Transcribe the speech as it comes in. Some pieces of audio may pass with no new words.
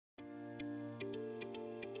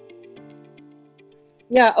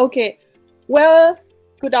Yeah, okay. Well,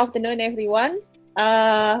 good afternoon, everyone.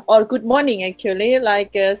 Or good morning, actually.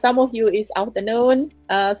 Some of you is afternoon,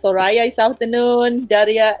 Soraya is afternoon,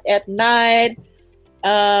 Daria at night.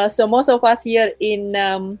 So most of us here in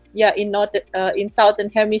in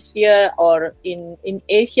southern hemisphere or in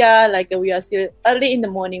Asia, we are still early in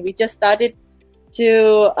the morning. We just started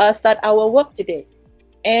to start our work today.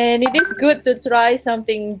 And it is good to try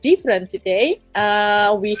something different today.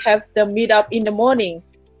 We have the meetup in the morning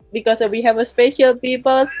because we have a special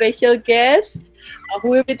people, special guest who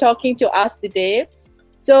will be talking to us today.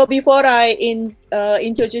 So before I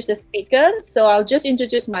introduce the speaker, so I'll just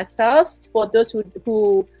introduce myself for those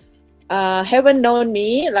who haven't known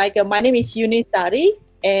me. My name is Yunisari,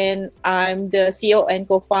 and I'm the CEO and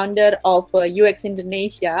co-founder of UX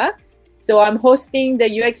Indonesia. So I'm hosting the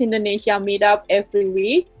UX Indonesia meetup every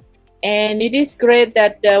week, and it is great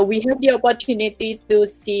that we have the opportunity to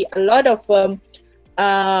see a lot of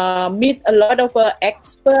meet a lot of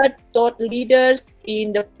expert thought leaders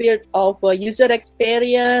in the field of user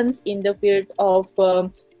experience, in the field of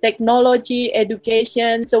technology,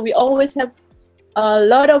 education. So we always have a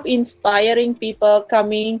lot of inspiring people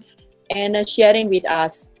coming and sharing with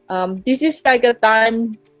us. This is like a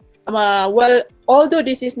time, although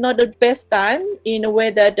this is not the best time in a way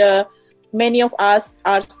that many of us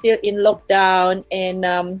are still in lockdown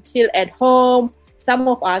and still at home. Some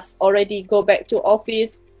of us already go back to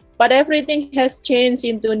office, but everything has changed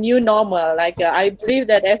into new normal. I believe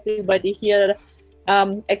that everybody here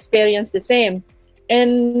experience the same.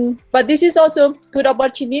 And but this is also good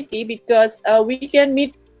opportunity because we can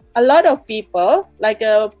meet a lot of people,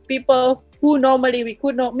 people who normally we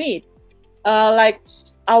could not meet, like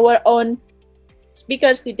our own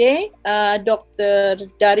speakers today, Dr.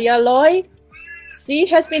 Daria Loy. She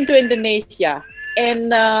has been to Indonesia,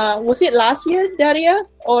 and was it last year, Daria,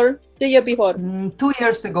 or the year before? 2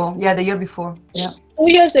 years ago. Yeah, the year before. Yeah.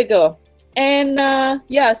 2 years ago. And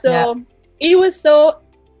it was so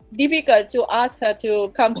difficult to ask her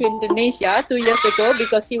to come to Indonesia 2 years ago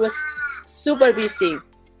because she was super busy.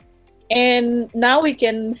 And now we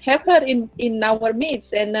can have her in our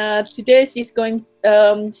midst. And today she's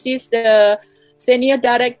the senior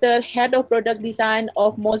director, head of product design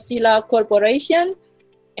of Mozilla Corporation.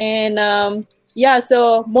 And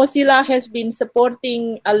so Mozilla has been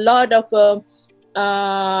supporting a lot of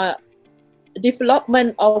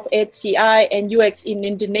development of HCI and UX in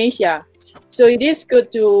Indonesia. So it is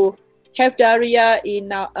good to have Daria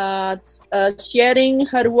in sharing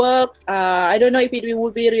her work. I don't know if it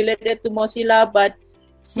will be related to Mozilla, but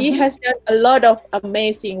she has done a lot of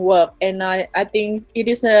amazing work, and I think it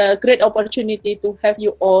is a great opportunity to have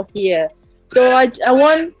you all here. So I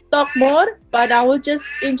won't talk more, but I will just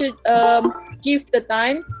give the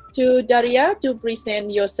time to Daria to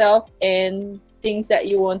present yourself and things that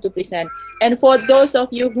you want to present. And for those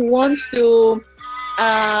of you who want to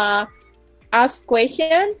ask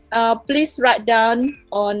question, please write down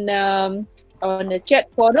on the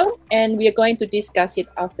chat forum, and we are going to discuss it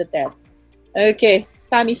after that. Okay,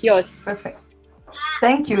 time is yours. Perfect.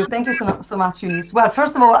 Thank you so much, Eunice. Well,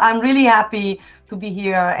 first of all, I'm really happy to be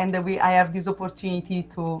here and that I have this opportunity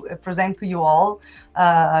to present to you all.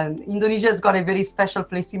 Indonesia has got a very special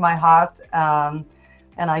place in my heart, and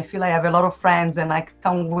I feel I have a lot of friends, and I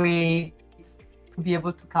can't wait to be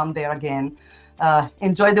able to come there again.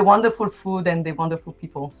 Enjoy the wonderful food and the wonderful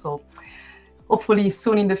people. So hopefully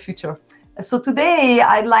soon in the future. So today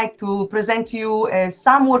I'd like to present to you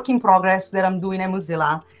some work in progress that I'm doing at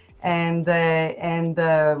Mozilla. And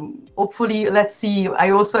hopefully, let's see,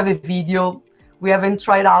 I also have a video. We haven't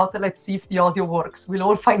tried out. Let's see if the audio works. We'll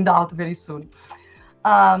all find out very soon.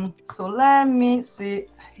 So let me see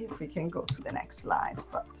if we can go to the next slides,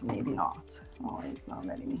 but maybe not. Oh, it's not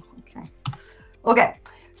letting me. Okay.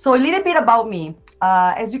 So a little bit about me.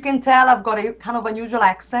 As you can tell, I've got a kind of unusual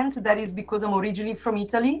accent. That is because I'm originally from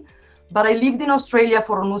Italy, but I lived in Australia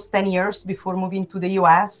for almost 10 years before moving to the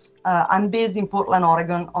US. I'm based in Portland,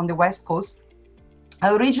 Oregon, on the West Coast.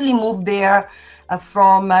 I originally moved there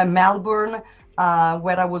from Melbourne,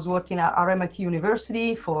 where I was working at RMIT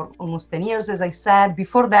University for almost 10 years, as I said.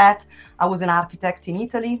 Before that, I was an architect in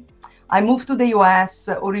Italy. I moved to the US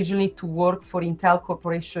originally to work for Intel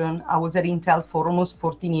Corporation. I was at Intel for almost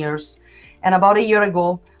 14 years. And about a year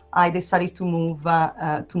ago, I decided to move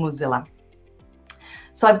to Mozilla.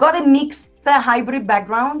 So I've got a mixed hybrid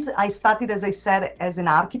background. I started, as I said, as an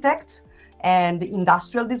architect and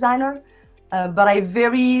industrial designer. But I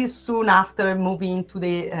very soon after moving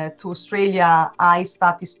to Australia, I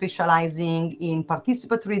started specializing in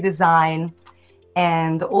participatory design.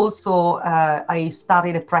 And also I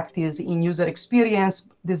started a practice in user experience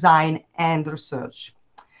design and research.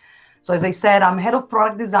 So as I said, I'm head of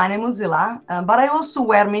product design at Mozilla, but I also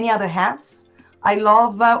wear many other hats. I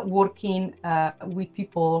love working with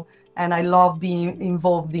people, and I love being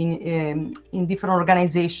involved in different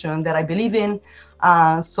organizations that I believe in.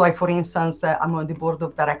 So I, for instance, I'm on the board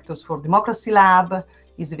of directors for Democracy Lab.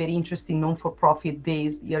 It's a very interesting non-for-profit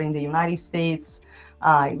based here in the United States.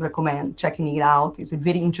 I recommend checking it out. It's a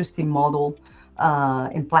very interesting model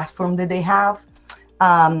and platform that they have.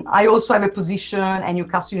 I also have a position at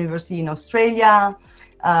Newcastle University in Australia.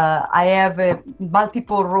 I have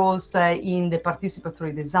multiple roles in the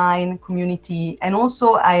participatory design community, and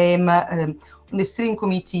also I am on the steering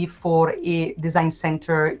committee for a design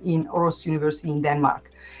center in Aarhus University in Denmark.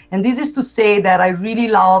 And this is to say that I really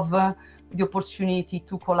love the opportunity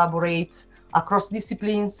to collaborate across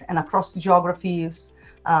disciplines and across geographies.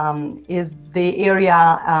 Is the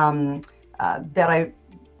area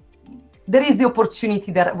there is the opportunity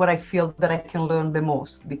that where I feel that I can learn the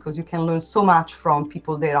most, because you can learn so much from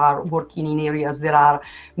people that are working in areas that are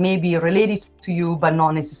maybe related to you, but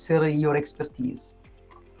not necessarily your expertise.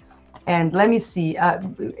 And let me see,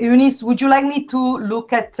 Eunice, would you like me to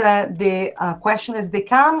look at the question as they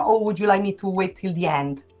come, or would you like me to wait till the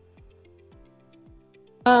end?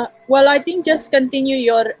 Well, I think just continue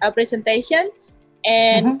your presentation,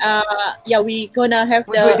 and yeah, we're gonna have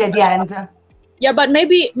we'll do it at the end. Yeah, but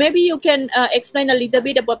maybe you can explain a little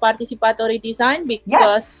bit about participatory design,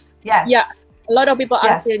 because yes. Yeah, a lot of people are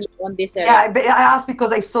asking on this area. Yeah, I asked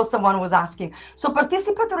because I saw someone was asking. So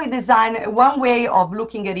participatory design, one way of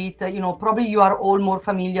looking at it, probably you are all more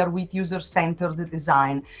familiar with user-centered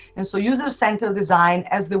design. And so user-centered design,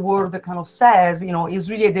 as the word kind of says, is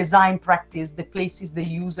really a design practice that places the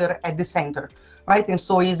user at the center. Right? And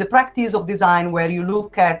so it's a practice of design where you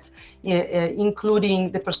look at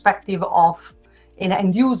including the perspective of an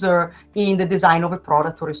end user in the design of a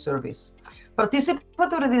product or a service.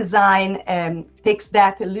 Participatory design takes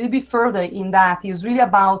that a little bit further, in that it's really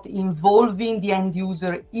about involving the end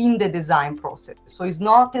user in the design process. So it's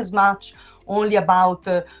not as much only about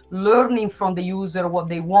learning from the user what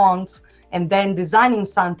they want and then designing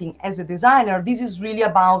something as a designer. This is really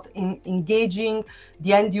about engaging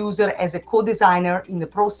the end user as a co-designer in the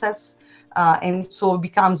process. And so it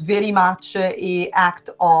becomes very much an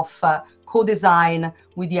act of co-design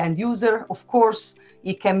with the end user. Of course,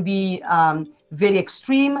 it can be very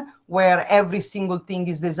extreme, where every single thing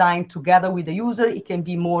is designed together with the user. It can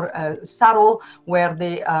be more subtle, where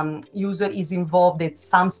the user is involved at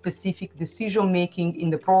some specific decision making in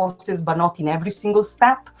the process, but not in every single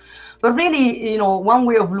step. But really, one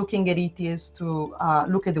way of looking at it is to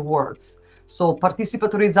look at the words. So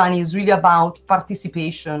participatory design is really about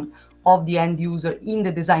participation of the end user in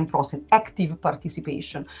the design process, active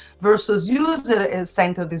participation, versus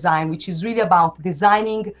user-centered design, which is really about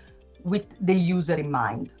designing with the user in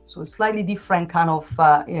mind. So a slightly different kind of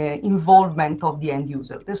involvement of the end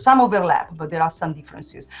user. There's some overlap, but there are some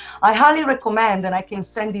differences. I highly recommend, and I can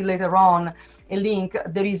send you later on a link,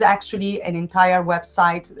 there is actually an entire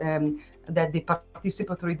website that the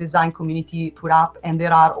participatory design community put up, and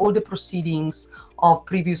there are all the proceedings of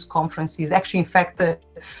previous conferences. Actually, in fact,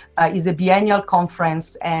 is a biennial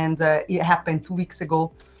conference, and it happened 2 weeks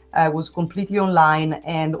ago. Was completely online,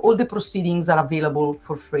 and all the proceedings are available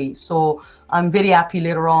for free. So I'm very happy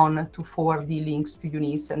later on to forward the links to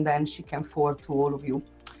Eunice, and then she can forward to all of you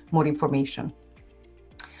more information.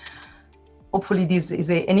 Hopefully this is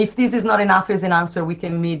and if this is not enough as an answer, we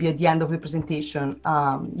can maybe at the end of the presentation,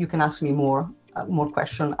 you can ask me more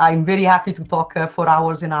questions. I'm very happy to talk for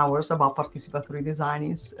hours and hours about participatory design.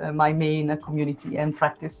 Is my main community and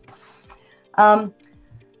practice.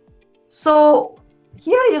 So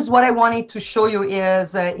here is what I wanted to show you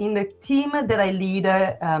is in the team that I lead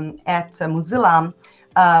at Mozilla,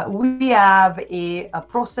 we have a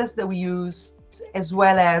process that we use, as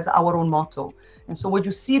well as our own motto. And so what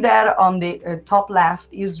you see there on the top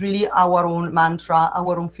left is really our own mantra,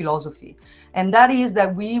 our own philosophy. And that is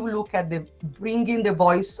that we look at bringing the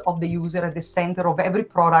voice of the user at the center of every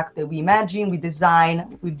product that we imagine, we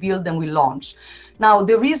design, we build, and we launch. Now,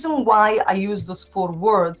 the reason why I use those 4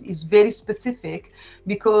 words is very specific,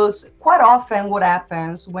 because quite often what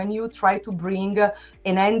happens when you try to bring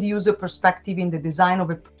an end user perspective in the design of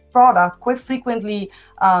a product, quite frequently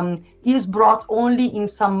is brought only in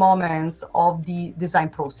some moments of the design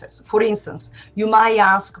process. For instance, you might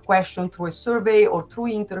ask a question through a survey or through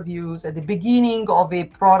interviews at the beginning of a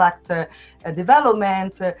product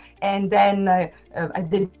development, and then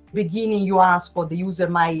at the beginning you ask what the user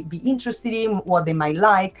might be interested in, what they might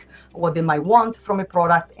like, what they might want from a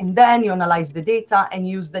product, and then you analyze the data and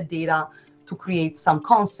use the data to create some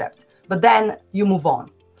concept. But then you move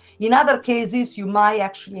on. In other cases, you might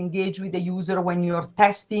actually engage with the user when you're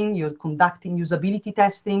testing, you're conducting usability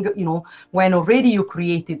testing, when already you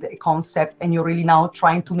created a concept and you're really now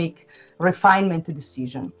trying to make refinement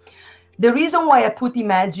decision. The reason why I put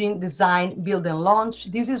imagine, design, build, and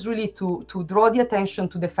launch, this is really to draw the attention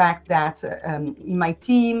to the fact that in my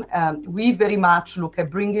team, we very much look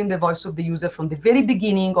at bringing the voice of the user from the very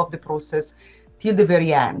beginning of the process till the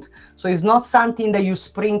very end. So it's not something that you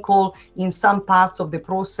sprinkle in some parts of the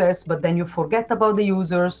process, but then you forget about the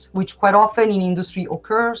users, which quite often in industry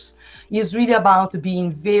occurs. It's really about being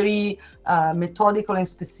very methodical and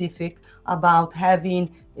specific about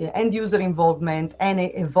having end user involvement and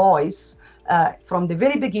a voice from the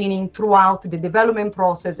very beginning throughout the development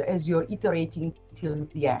process as you're iterating till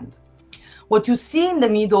the end. What you see in the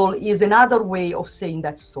middle is another way of saying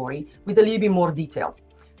that story with a little bit more detail.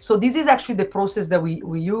 So this is actually the process that we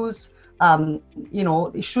use.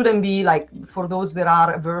 It shouldn't be like, for those that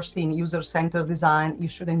are versed in user-centered design,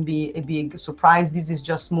 it shouldn't be a big surprise. This is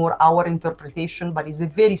just more our interpretation, but it's a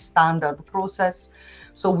very standard process.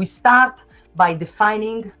 So we start by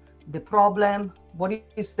defining the problem, what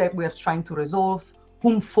is that we're trying to resolve,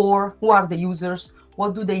 whom for, who are the users,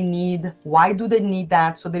 what do they need, why do they need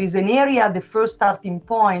that. So there is an area, the first starting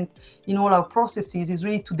point in all our processes is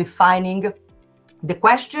really to defining the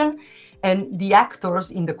question and the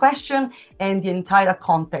actors in the question and the entire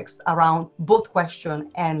context around both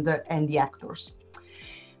question and the actors.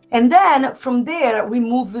 And then from there, we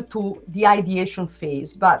move to the ideation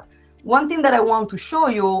phase. But one thing that I want to show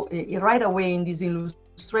you right away in this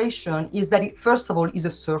illustration is that it, first of all, is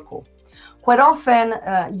a circle. Quite often,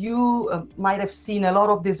 you might have seen a lot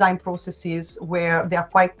of design processes where they are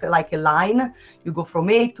quite like a line. You go from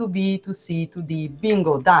A to B to C to D,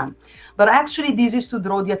 bingo, done. But actually, this is to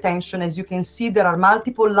draw the attention. As you can see, there are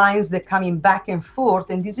multiple lines that coming back and forth,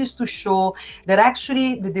 and this is to show that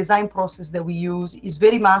actually the design process that we use is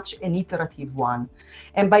very much an iterative one.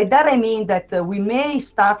 And by that, I mean that we may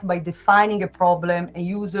start by defining a problem, a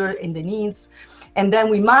user, and the needs, and then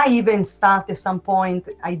we might even start at some point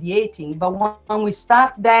ideating. But when we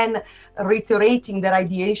start then reiterating that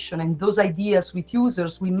ideation and those ideas with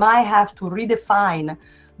users, we might have to redefine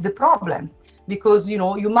the problem. Because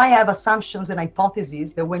you might have assumptions and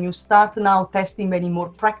hypotheses that when you start now testing many more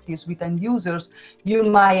practice with end users, you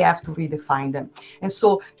might have to redefine them. And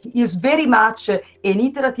so it's very much an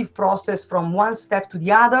iterative process from one step to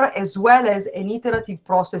the other, as well as an iterative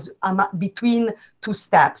process between two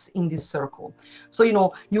steps in this circle. So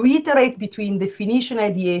you iterate between definition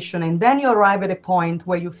and ideation, and then you arrive at a point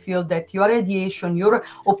where you feel that your ideation, your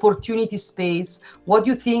opportunity space, what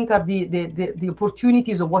you think are the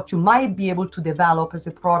opportunities of what you might be able to develop as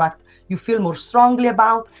a product, you feel more strongly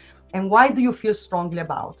about. And why do you feel strongly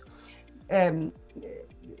about? And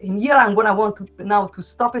here I'm going to want to now to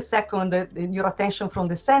stop a second, your attention from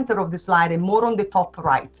the center of the slide and more on the top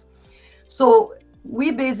right. So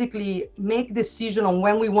we basically make decision on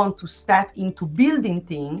when we want to step into building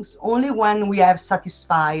things only when we have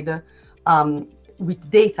satisfied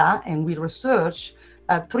with data and with research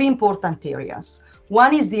three important areas.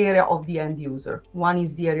 One is the area of the end user, one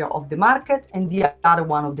is the area of the market, and the other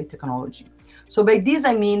one of the technology. So by this,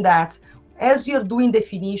 I mean that as you're doing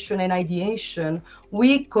definition and ideation,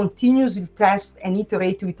 we continuously test and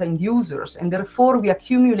iterate with end users, and therefore we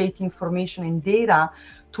accumulate information and data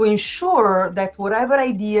to ensure that whatever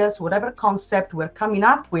ideas, whatever concept we're coming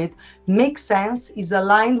up with makes sense, is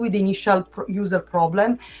aligned with the initial user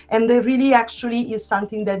problem, and they really actually is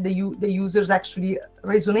something that the users actually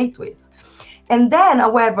resonate with. And then,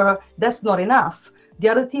 however, that's not enough. The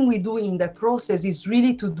other thing we do in that process is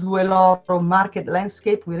really to do a lot of market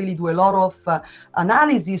landscape. We really do a lot of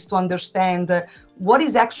analysis to understand what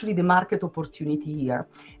is actually the market opportunity here.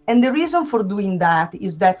 And the reason for doing that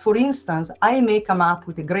is that, for instance, I may come up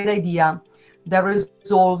with a great idea that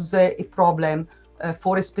resolves a problem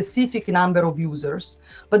for a specific number of users.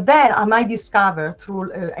 But then I might discover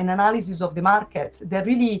through an analysis of the market that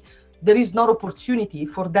really there is no opportunity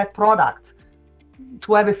for that product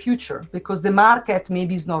to have a future, because the market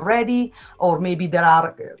maybe is not ready, or maybe there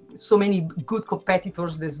are so many good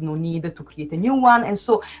competitors, there's no need to create a new one. And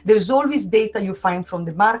so there's always data you find from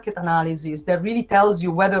the market analysis that really tells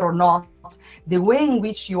you whether or not the way in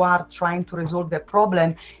which you are trying to resolve the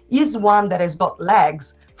problem is one that has got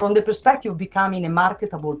legs from the perspective of becoming a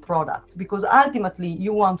marketable product. Because ultimately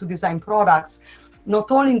you want to design products not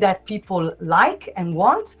only that people like and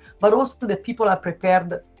want, but also that people are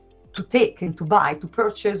prepared to take and to buy, to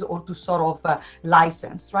purchase, or to sort of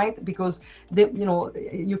license, right? Because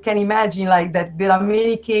you can imagine like that there are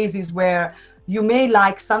many cases where you may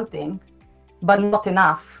like something, but not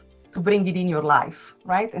enough to bring it in your life,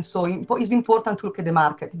 right? And so it's important to look at the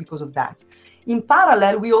market because of that. In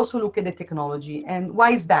parallel, we also look at the technology. And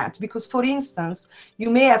why is that? Because, for instance, you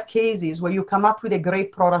may have cases where you come up with a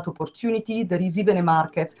great product opportunity, there is even a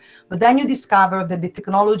market, but then you discover that the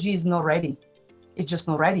technology is not ready. It's just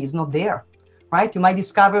not ready, it's not there, right? You might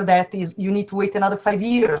discover that you need to wait another 5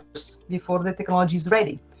 years before the technology is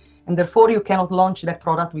ready. And therefore, you cannot launch that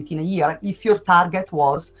product within a year if your target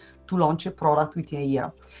was to launch a product within a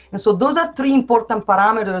year. And so those are three important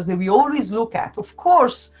parameters that we always look at. Of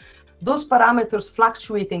course, those parameters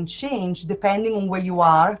fluctuate and change depending on where you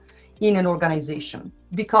are in an organization.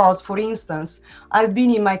 Because, for instance, I've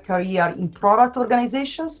been in my career in product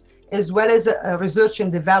organizations as well as research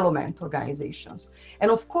and development organizations. And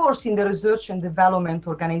of course, in the research and development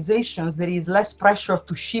organizations, there is less pressure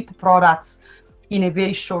to ship products in a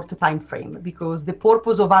very short time frame, because the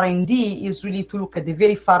purpose of R&D is really to look at the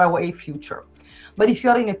very far away future. But if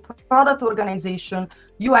you're in a product organization,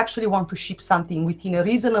 you actually want to ship something within a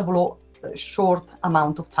reasonable short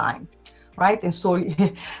amount of time, right? And so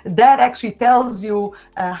that actually tells you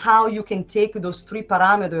how you can take those three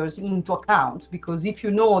parameters into account, because if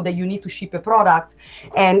you know that you need to ship a product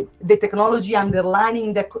and the technology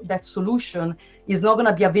underlining that solution is not going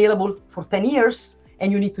to be available for 10 years,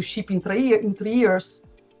 and you need to ship in 3 years,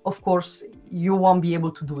 of course, you won't be able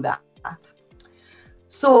to do that.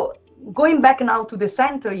 So going back now to the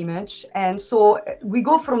center image, and so we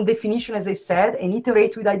go from definition, as I said, and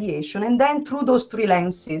iterate with ideation, and then through those three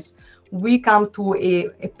lenses, we come to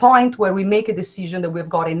a point where we make a decision that we've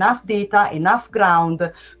got enough data, enough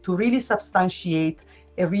ground to really substantiate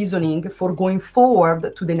a reasoning for going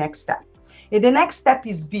forward to the next step. And the next step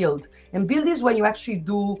is build. And build is when you actually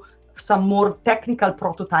do some more technical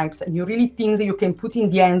prototypes and you really things that you can put in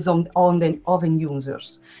the hands of end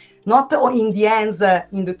users. Not in the hands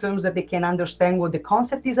in the terms that they can understand what the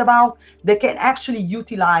concept is about, they can actually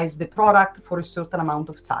utilize the product for a certain amount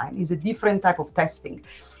of time. It's a different type of testing.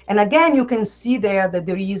 And again, you can see there that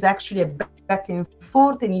there is actually a back and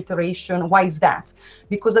forth in iteration. Why is that?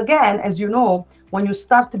 Because again, as you know, when you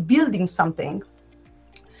start building something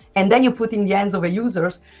and then you put in the hands of the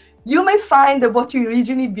users, you may find that what you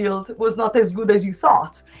originally built was not as good as you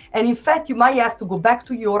thought. And in fact, you might have to go back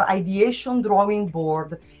to your ideation drawing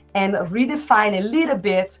board and redefine a little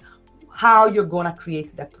bit how you're going to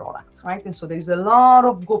create that product, right? And so there's a lot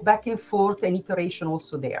of go back and forth and iteration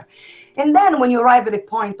also there. And then when you arrive at a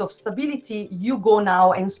point of stability, you go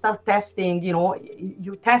now and start testing,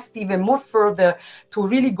 you test even more further to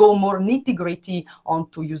really go more nitty-gritty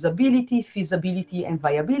onto usability, feasibility, and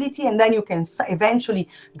viability. And then you can eventually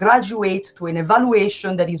graduate to an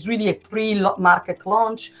evaluation that is really a pre-market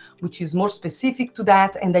launch, which is more specific to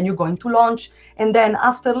that. And then you're going to launch. And then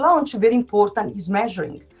after launch, very important is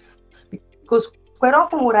measuring. Because quite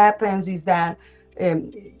often what happens is that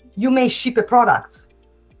you may ship a product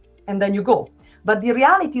and then you go. But the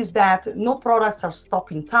reality is that no products are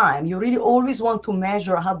stopping time. You really always want to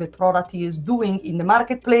measure how the product is doing in the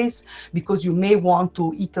marketplace, because you may want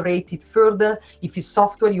to iterate it further. If it's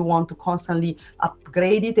software, you want to constantly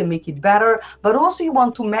upgrade it and make it better. But also you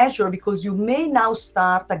want to measure because you may now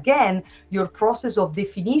start again your process of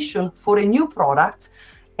definition for a new product,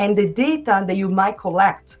 and the data that you might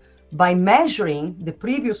collect by measuring the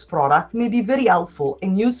previous product may be very helpful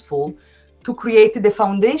and useful to create the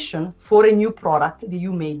foundation for a new product that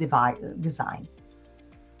you may design.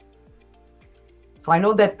 So I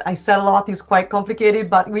know that I said a lot, is quite complicated,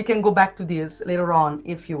 but we can go back to this later on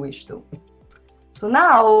if you wish to. So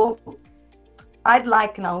now I'd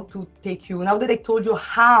like now to take you, now that I told you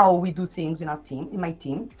how we do things in our team, in my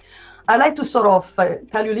team, I'd like to sort of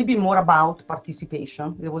tell you a little bit more about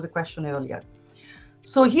participation. There was a question earlier.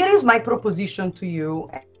 So here is my proposition to you.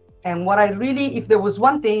 And what I really, if there was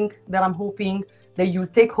one thing that I'm hoping that you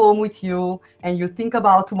take home with you and you think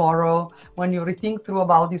about tomorrow when you rethink through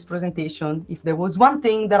about this presentation, if there was one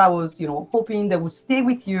thing that I was, hoping that would stay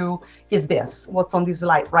with you, is this, what's on this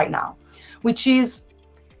slide right now, which is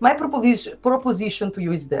my proposition to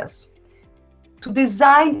you is this: to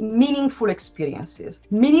design meaningful experiences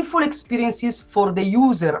for the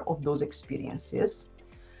user of those experiences.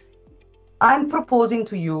 I'm proposing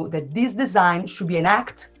to you that this design should be an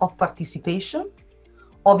act of participation,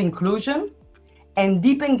 of inclusion, and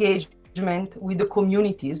deep engagement with the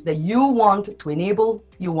communities that you want to enable,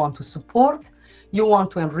 you want to support, you want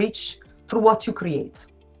to enrich through what you create.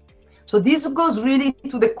 So this goes really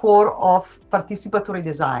to the core of participatory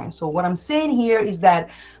design. So what I'm saying here is that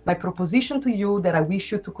my proposition to you that I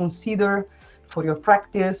wish you to consider for your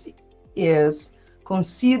practice is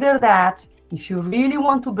consider that if you really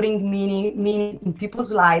want to bring meaning in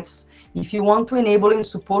people's lives, if you want to enable and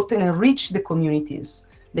support and enrich the communities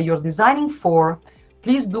that you're designing for,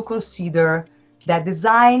 please do consider that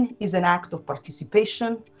design is an act of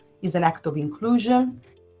participation, is an act of inclusion,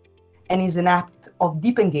 and is an act of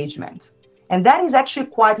deep engagement. And that is actually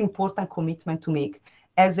quite important commitment to make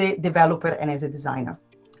as a developer and as a designer.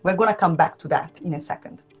 We're going to come back to that in a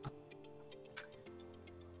second.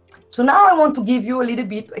 So now I want to give you a little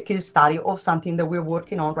bit a case study of something that we're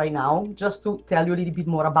working on right now, just to tell you a little bit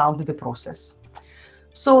more about the process.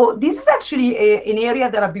 So this is actually an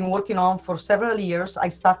area that I've been working on for several years. I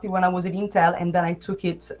started when I was at Intel, and then I took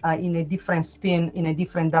it in a different spin, in a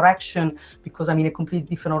different direction, because I'm in a completely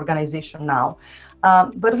different organization now.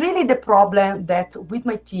 But really the problem that with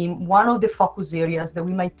my team, one of the focus areas that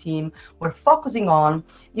with my team we're focusing on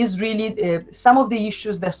is really some of the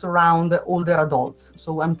issues that surround older adults.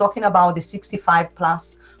 So I'm talking about the 65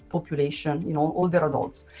 plus population, you know, older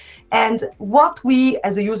adults. And what we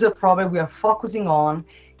as a user problem we are focusing on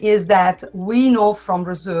is that we know from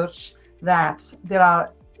research that there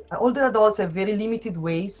are older adults have very limited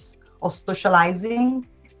ways of socializing,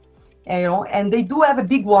 you know, and they do have a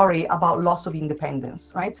big worry about loss of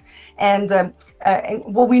independence, right? And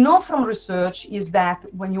what we know from research is that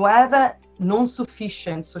when you have a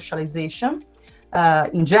non-sufficient socialization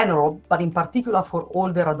in general, but in particular for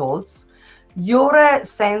older adults, your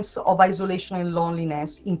sense of isolation and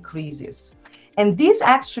loneliness increases. And this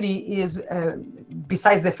actually is,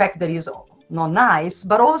 besides the fact that it's not nice,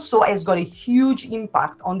 but also has got a huge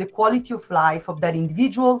impact on the quality of life of that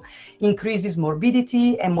individual, increases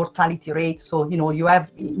morbidity and mortality rates. So, you know, you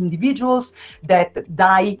have individuals that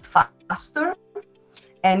die faster,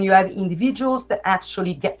 and you have individuals that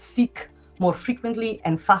actually get sick more frequently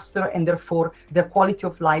and faster, and therefore their quality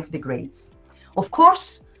of life degrades. Of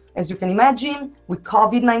course, as you can imagine, with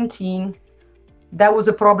COVID-19, that was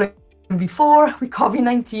a problem before. With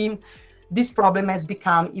COVID-19, this problem has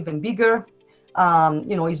become even bigger.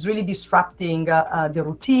 You know, it's really disrupting the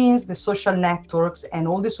routines, the social networks, and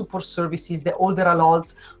all the support services that older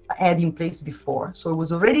adults had in place before. So it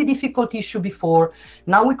was already a difficult issue before.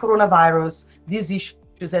 Now with coronavirus, these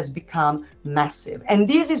issues has become massive. And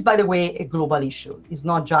this is, by the way, a global issue. It's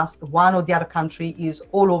not just one or the other country, is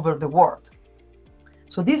all over the world.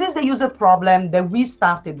 So this is the user problem that we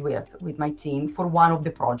started with my team for one of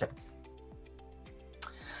the projects.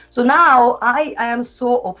 So now I am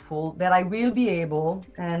so hopeful that I will be able,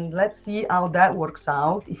 and let's see how that works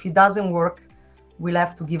out. If it doesn't work, we'll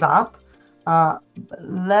have to give up.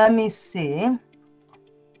 Let me see.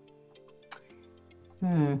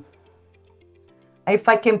 If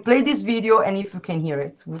I can play this video and if you can hear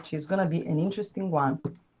it, which is going to be an interesting one.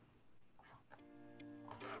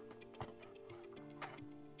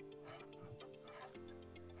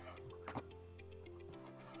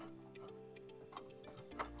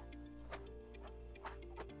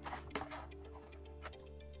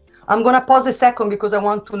 I'm going to pause a second because I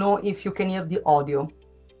want to know if you can hear the audio.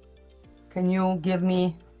 Can you give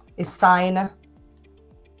me a sign?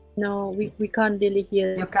 No, we can't really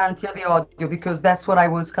hear. You can't hear the audio, because that's what I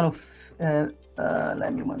was kind of,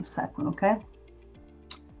 let me 1 second, okay?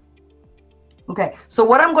 Okay, so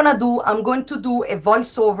what I'm gonna do, I'm going to do a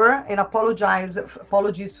voiceover, and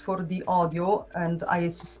apologies for the audio, and I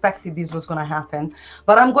suspected this was gonna happen,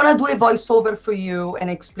 but I'm gonna do a voiceover for you and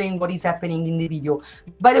explain what is happening in the video.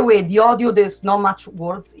 By the way, the audio, there's not much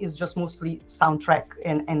words, it's just mostly soundtrack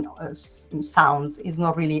and sounds. It's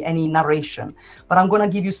not really any narration, but I'm gonna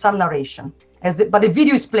give you some narration. But the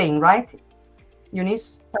video is playing, right,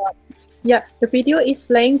 Eunice? Yeah, the video is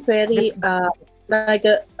playing very like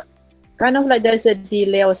a kind of like there's a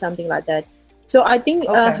delay or something like that. So I think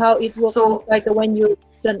how it works, so, like when you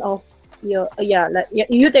turn off your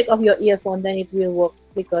you take off your earphone, then it will work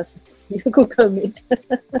because it's your Google Meet.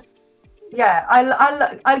 Yeah,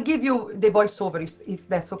 I'll give you the voiceover if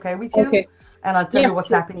that's okay with you. Okay. And I'll tell you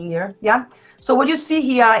what's happening here. Yeah. So what you see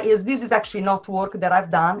here is, this is actually not work that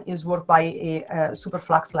I've done, is work by a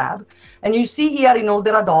Superflux lab. And you see here in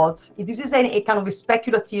older adults, this is a kind of a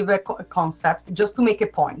speculative concept, just to make a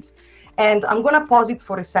point. And I'm going to pause it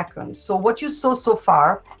for a second. So what you saw so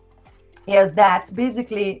far is that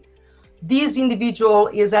basically this individual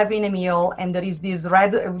is having a meal, and there is this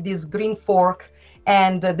green fork,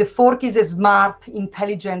 and the fork is a smart,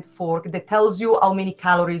 intelligent fork that tells you how many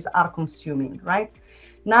calories are consuming, right?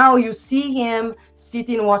 Now you see him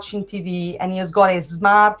sitting watching TV, and he has got a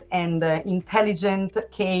smart and intelligent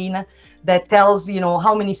cane that tells, you know,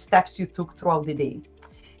 how many steps you took throughout the day.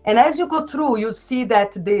 And as you go through, you see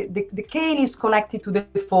that the cane is connected to the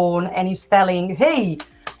phone, and he's telling, hey,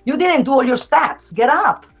 you didn't do all your steps, get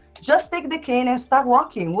up. just take the cane and start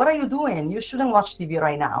walking. What are you doing? You shouldn't watch TV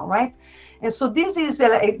right now, right? And so this is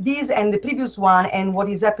this and the previous one, and what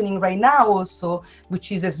is happening right now also,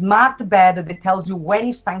 which is a smart bed that tells you when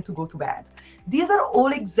it's time to go to bed. These are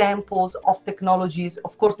all examples of technologies.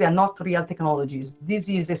 Of course, they are not real technologies. This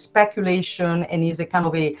is a speculation and is a kind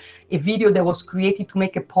of a video that was created to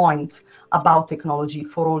make a point about technology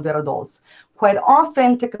for older adults. Quite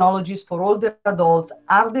often, technologies for older adults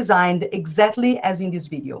are designed exactly as in this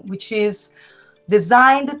video, which is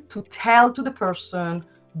designed to tell to the person,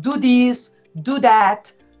 do this, do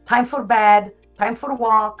that, time for bed, time for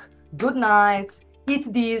walk, good night,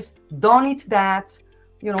 eat this, don't eat that,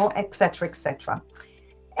 you know, etc., etc.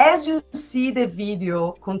 As you see the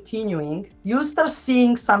video continuing, you start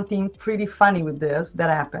seeing something pretty funny with this that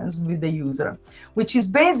happens with the user, which is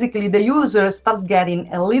basically the user starts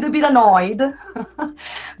getting a little bit annoyed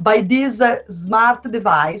by this smart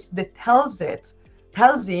device that tells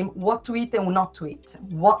him what to eat and not to eat,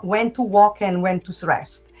 when to walk and when to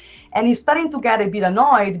rest. And he's starting to get a bit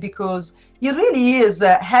annoyed because he really is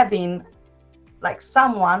having like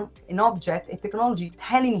someone, an object, a technology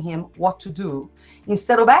telling him what to do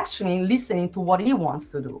instead of actually listening to what he wants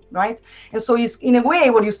to do, right? And so he's, in a way,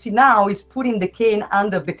 what you see now is putting the cane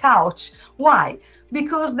under the couch. Why?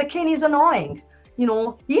 Because the cane is annoying. You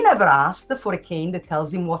know, he never asked for a cane that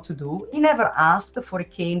tells him what to do. He never asked for a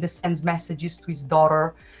cane that sends messages to his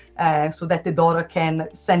daughter so that the daughter can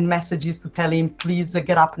send messages to tell him, please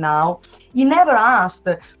get up now. He never asked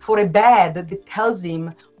for a bed that tells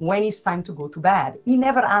him when it's time to go to bed. He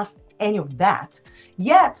never asked any of that.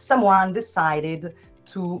 Yet someone decided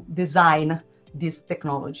to design this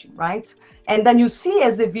technology, right? And then you see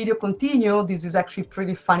as the video continues, this is actually a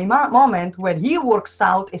pretty funny moment where he works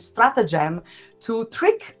out a stratagem to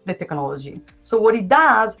trick the technology. So what he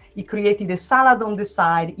does, he created a salad on the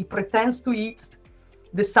side. He pretends to eat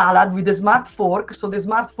the salad with a smart fork, so the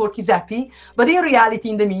smart fork is happy, but in reality,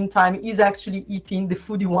 in the meantime, he's actually eating the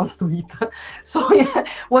food he wants to eat. So yeah,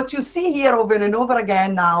 what you see here over and over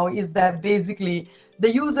again now is that basically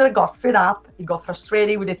the user got fed up, he got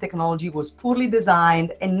frustrated with the technology, it was poorly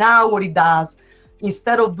designed, and now what he does,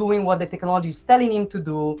 instead of doing what the technology is telling him to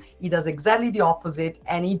do, he does exactly the opposite,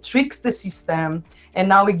 and he tricks the system, and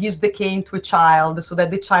now he gives the cane to a child so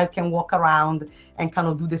that the child can walk around and kind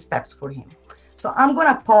of do the steps for him. So I'm going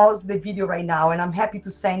to pause the video right now, and I'm happy to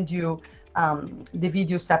send you the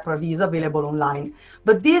video separately. It's available online.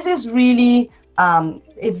 But this is really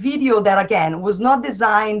a video that, again, was not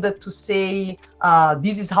designed to say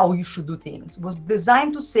this is how you should do things. It was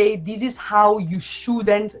designed to say this is how you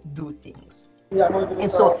shouldn't do things. And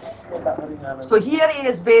so here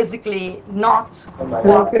is basically not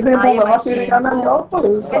what I and my team.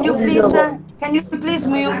 Can you please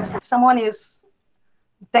mute? Someone is.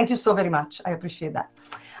 Thank you so very much. I appreciate that.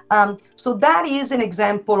 So that is an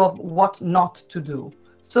example of what not to do.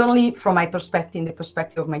 Certainly from my perspective, the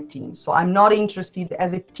perspective of my team. So I'm not interested,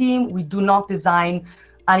 as a team, we do not design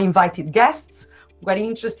uninvited guests. We're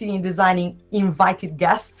interested in designing invited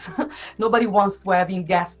guests. Nobody wants to have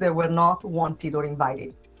guests that were not wanted or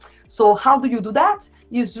invited. So how do you do that?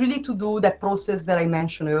 Is really to do that process that I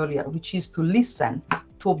mentioned earlier, which is to listen,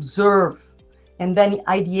 to observe, and then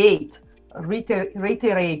ideate,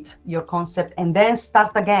 reiterate your concept, and then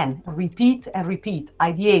start again. Repeat and repeat.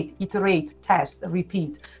 Ideate, iterate, test,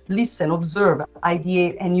 repeat, listen, observe,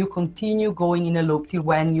 ideate, and you continue going in a loop till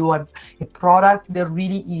when you have a product that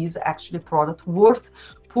really is actually a product worth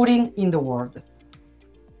putting in the world.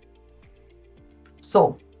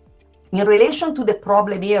 So, in relation to the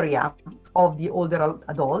problem area of the older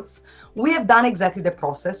adults, we have done exactly the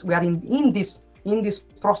process. We are in this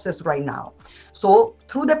process right now. So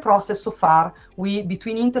through the process so far, we,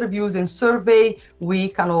 between interviews and survey, we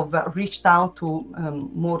kind of reached out to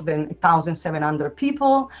more than 1,700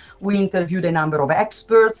 people. We interviewed a number of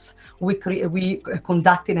experts. We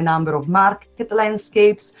conducted a number of market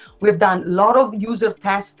landscapes. We've done a lot of user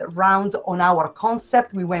test rounds on our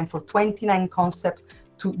concept. We went for 29 concepts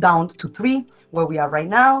down to 3, where we are right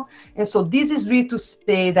now. And so this is really to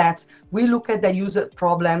say that we look at the user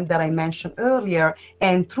problem that I mentioned earlier,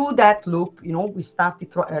 and through that loop, you know, we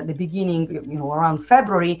started at the beginning, you know, around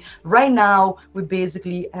February. Right now, we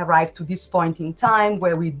basically arrived to this point in time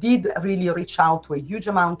where we did really reach out to a huge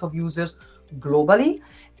amount of users globally.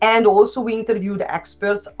 And also we interviewed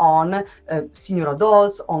experts on senior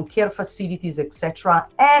adults, on care facilities, etc.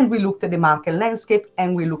 And we looked at the market landscape,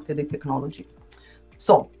 and we looked at the technology.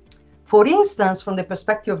 So, for instance, from the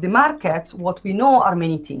perspective of the market, what we know are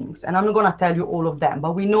many things, and I'm not going to tell you all of them,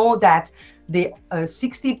 but we know that the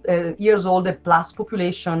 60 years old and plus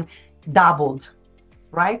population doubled,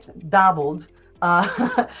 right? Doubled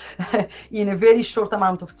in a very short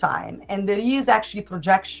amount of time. And there is actually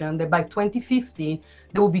projection that by 2050,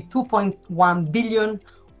 there will be 2.1 billion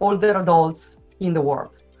older adults in the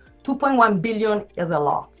world. 2.1 billion is a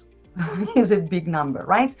lot. Is a big number,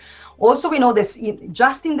 right? Also, we know this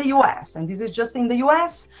just in the US, and this is just in the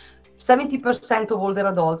US, 70% of older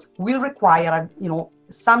adults will require,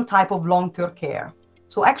 some type of long-term care.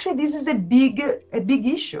 So actually, this is a big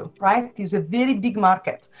issue, right? It's a very big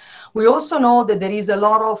market. We also know that there is a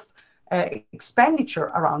lot of expenditure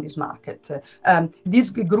around this market. This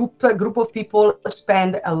group of people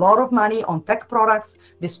spend a lot of money on tech products.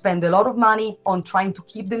 They spend a lot of money on trying to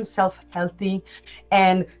keep themselves healthy,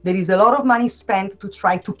 and there is a lot of money spent to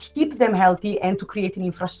try to keep them healthy and to create an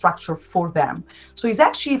infrastructure for them. So it's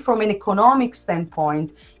actually, from an economic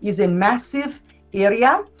standpoint, is a massive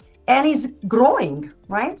area and is growing,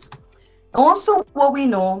 right? Also, what we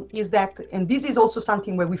know is that, and this is also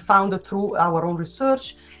something where we found through our own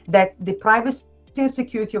research, that the privacy and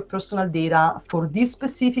security of personal data for this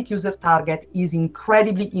specific user target is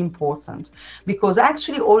incredibly important, because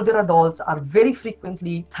actually older adults are very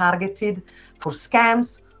frequently targeted for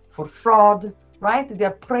scams, for fraud, right? They're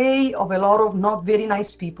prey of a lot of not very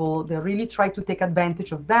nice people. They really try to take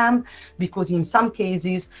advantage of them because in some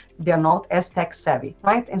cases, they're not as tech savvy,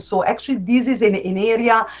 right? And so actually this is an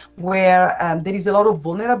area where there is a lot of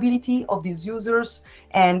vulnerability of these users,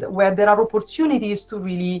 and where there are opportunities to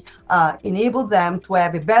really enable them to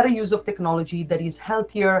have a better use of technology that is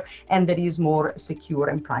healthier and that is more secure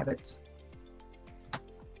and private.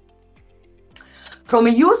 From a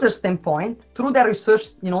user standpoint, through the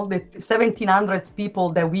research, the 1,700 people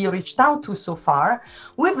that we reached out to so far,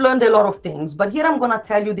 we've learned a lot of things. But here I'm going to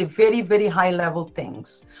tell you the very, very high level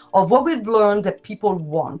things of what we've learned that people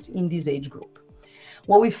want in this age group.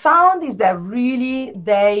 What we found is that really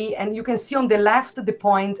and you can see on the left the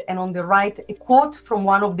point, and on the right a quote from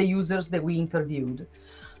one of the users that we interviewed.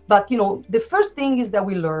 But the first thing is that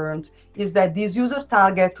we learned is that this user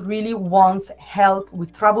target really wants help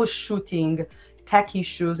with troubleshooting tech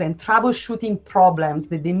issues and troubleshooting problems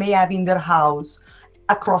that they may have in their house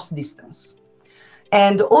across distance.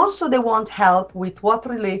 And also they want help with what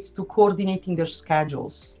relates to coordinating their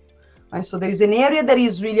schedules. Right? So there is an area that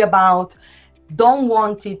is really about don't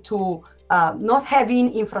want it to not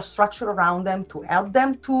having infrastructure around them to help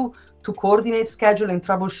them to coordinate schedule and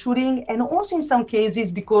troubleshooting, and also in some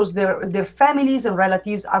cases because their families and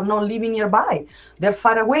relatives are not living nearby, they're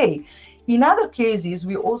far away. In other cases,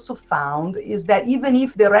 we also found is that even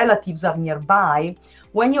if the relatives are nearby,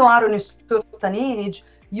 when you are in a certain age,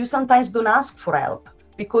 you sometimes don't ask for help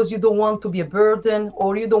because you don't want to be a burden,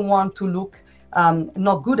 or you don't want to look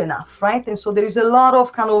not good enough, right? And so there is a lot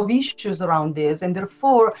of kind of issues around this, and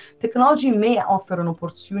therefore technology may offer an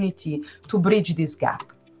opportunity to bridge this gap.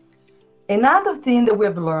 Another thing that we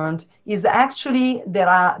have learned is that actually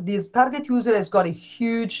this target user has got a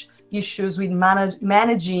huge issues with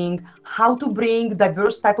managing how to bring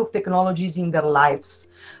diverse type of technologies in their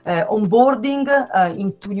lives. Onboarding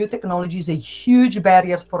into new technology is a huge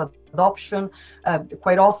barrier for adoption.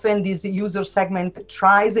 Quite often this user segment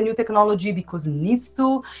tries a new technology because it needs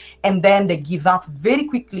to, and then they give up very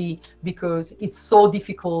quickly because it's so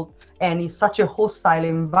difficult and it's such a hostile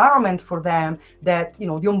environment for them that the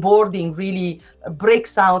onboarding really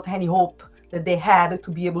breaks out any hope that they had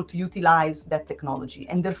to be able to utilize that technology,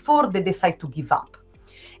 and therefore they decide to give up.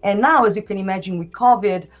 And now, as you can imagine, with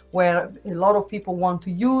COVID, where a lot of people want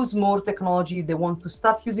to use more technology, they want to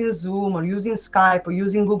start using Zoom or using Skype or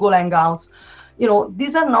using Google Hangouts,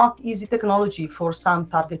 these are not easy technology for some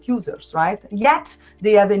target users, right? Yet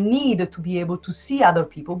they have a need to be able to see other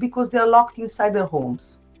people because they're locked inside their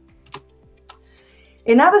homes.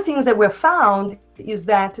 Another thing that we've found is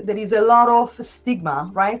that there is a lot of stigma,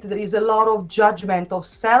 right? There is a lot of judgment of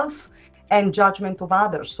self and judgment of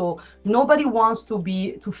others. So nobody wants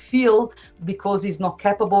to feel, because he's not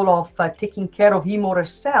capable of taking care of him or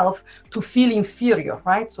herself, to feel inferior,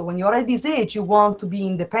 right? So when you're at this age, you want to be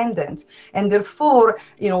independent. And therefore,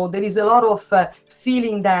 there is a lot of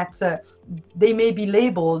feeling that they may be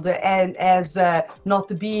labeled as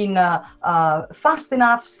not being fast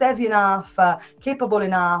enough, savvy enough, capable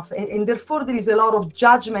enough. And therefore, there is a lot of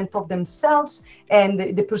judgment of themselves and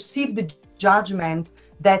the perceived judgment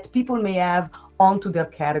that people may have onto their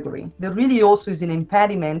category. There really also is an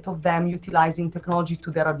impediment of them utilizing technology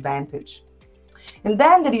to their advantage. And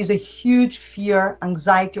then there is a huge fear,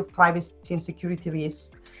 anxiety of privacy and security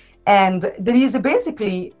risk. And there is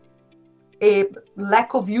basically a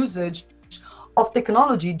lack of usage of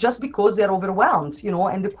technology just because they're overwhelmed,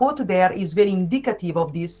 and the quote there is very indicative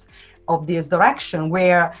of this direction,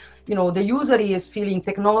 where the user is feeling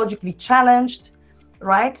technologically challenged,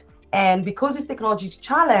 right? And because this technology is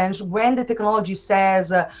challenged, when the technology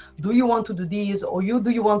says, do you want to do this, or do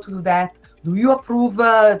you want to do that? Do you approve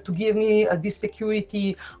to give me this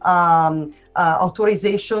security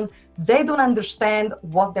authorization? They don't understand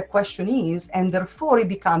what the question is, and therefore it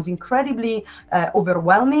becomes incredibly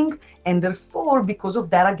overwhelming. And therefore, because of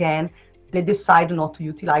that, again, they decide not to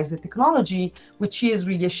utilize the technology, which is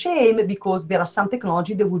really a shame, because there are some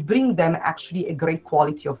technology that would bring them actually a great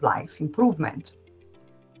quality of life improvement.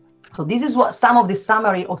 So this is what some of the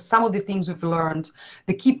summary of some of the things we've learned,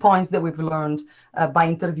 the key points that we've learned by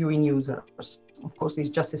interviewing users. Of course, it's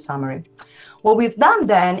just a summary. What we've done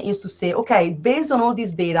then is to say, okay, based on all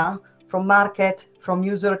this data from market, from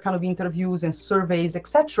user kind of interviews and surveys,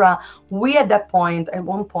 etc., we at that point, at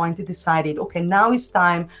one point, decided, okay, now it's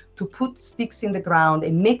time to put sticks in the ground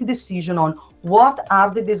and make a decision on what are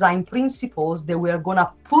the design principles that we are going to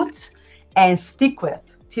put and stick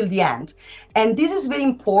with till the end. And this is very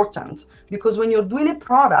important, because when you're doing a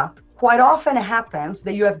product, quite often it happens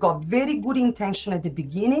that you have got very good intention at the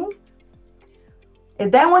beginning, and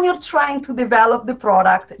then when you're trying to develop the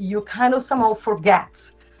product, you kind of somehow forget,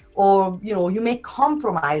 or you make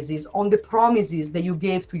compromises on the promises that you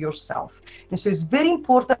gave to yourself. And so it's very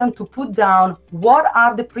important to put down what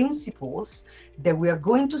are the principles that we are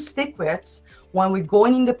going to stick with when we're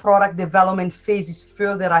going in the product development phases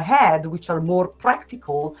further ahead, which are more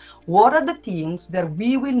practical. What are the things that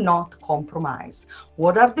we will not compromise?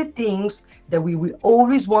 What are the things that we will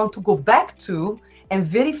always want to go back to and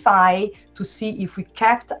verify to see if we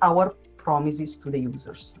kept our promises to the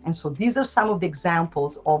users? And so these are some of the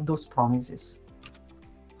examples of those promises.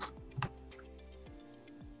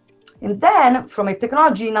 And then from a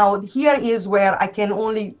technology, now here is where I can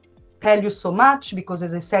only tell you so much, because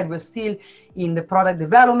as I said, we're still in the product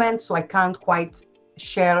development, so I can't quite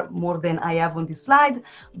share more than I have on this slide,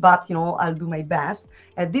 but I'll do my best.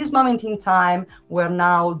 At this moment in time, we're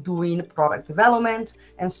now doing product development,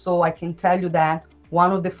 and so I can tell you that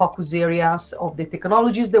one of the focus areas of the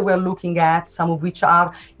technologies that we're looking at, some of which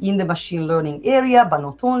are in the machine learning area, but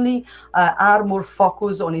not only, are more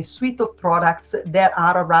focused on a suite of products that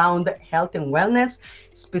are around health and wellness,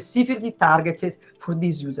 specifically targeted for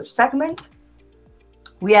this user segment.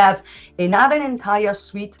 We have another entire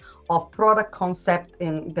suite of product concept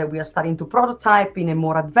that we are starting to prototype in a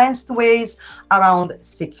more advanced ways around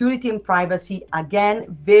security and privacy,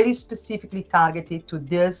 again, very specifically targeted to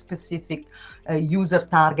their specific user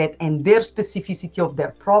target and their specificity of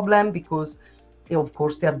their problem, because of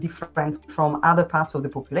course they are different from other parts of the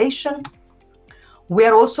population. We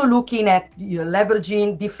are also looking at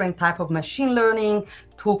leveraging different type of machine learning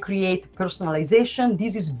to create personalization.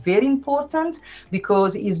 This is very important,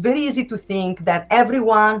 because it's very easy to think that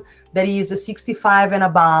everyone that is 65 and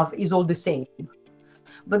above is all the same.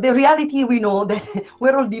 But the reality, we know that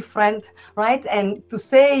we're all different, right? And to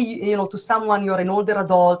say, to someone you're an older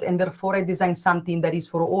adult and therefore I design something that is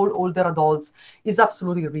for all older adults is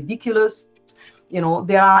absolutely ridiculous.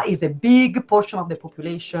 There is a big portion of the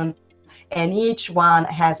population, and each one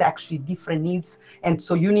has actually different needs. And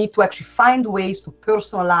so you need to actually find ways to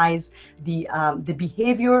personalize the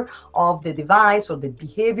behavior of the device or the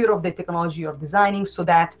behavior of the technology you're designing, so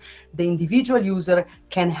that the individual user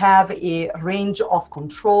can have a range of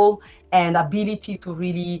control and ability to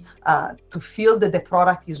really to feel that the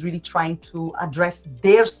product is really trying to address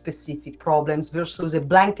their specific problems, versus a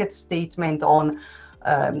blanket statement on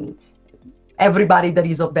everybody that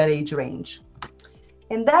is of that age range.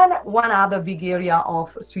 And then one other big area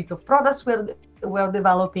of suite of products we're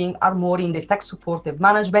developing are more in the tech supportive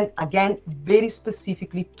management, again, very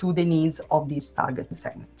specifically to the needs of this target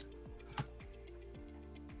segment.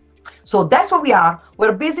 So that's what we are.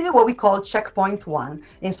 We're basically what we call checkpoint one.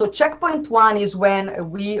 And so checkpoint one is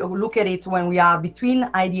when we look at it when we are between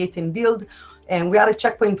ideate and build. And we are at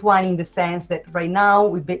checkpoint one in the sense that right now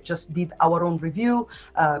we just did our own review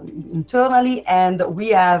internally, and we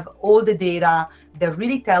have all the data that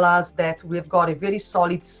really tell us that we've got a very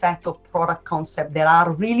solid set of product concepts that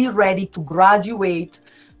are really ready to graduate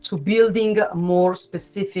to building more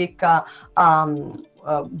specific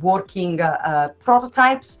working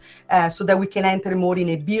prototypes, so that we can enter more in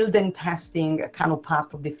a build and testing kind of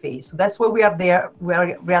part of the phase. So that's where we are there. We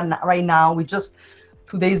are right now. We just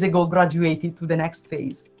 2 days ago graduated to the next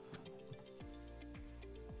phase.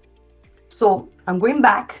 So I'm going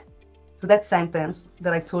back to that sentence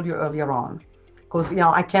that I told you earlier on, because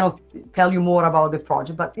I cannot tell you more about the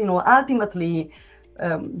project, but ultimately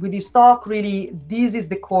with this talk, really this is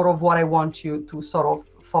the core of what I want you to sort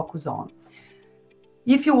of focus on.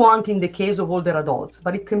 If you want, in the case of older adults,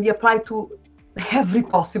 but it can be applied to every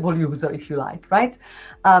possible user, if you like, right?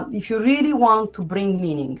 If you really want to bring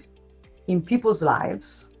meaning in people's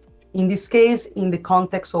lives, in this case, in the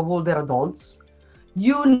context of older adults,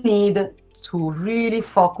 you need to really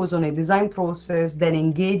focus on a design process that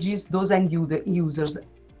engages those end users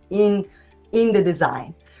in the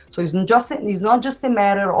design. So it's not just a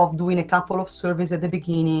matter of doing a couple of surveys at the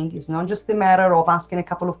beginning. It's not just a matter of asking a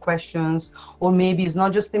couple of questions, or maybe it's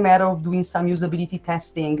not just a matter of doing some usability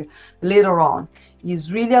testing later on.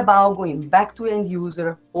 It's really about going back to end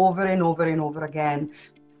user over and over and over again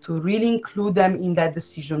to really include them in that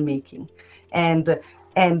decision making. And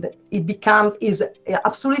it is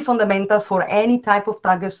absolutely fundamental for any type of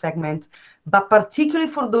target segment, but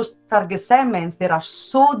particularly for those target segments that are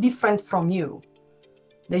so different from you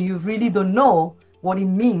that you really don't know what it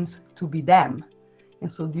means to be them. And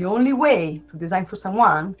so the only way to design for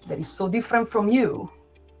someone that is so different from you,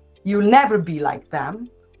 you'll never be like them,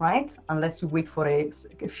 right? Unless you wait for a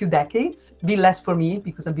few decades, a bit less for me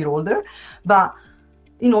because I'm a bit older. But,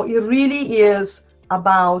 it really is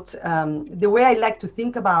about, the way I like to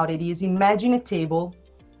think about it is, imagine a table,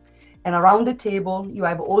 and around the table you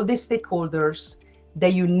have all the stakeholders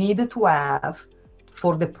that you need to have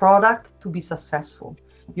for the product to be successful.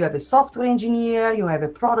 You have a software engineer, you have a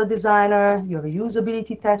product designer, you have a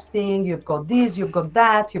usability testing, you've got this, you've got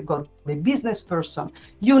that, you've got the business person,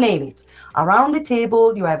 you name it. Around the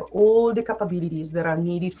table, you have all the capabilities that are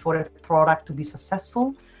needed for a product to be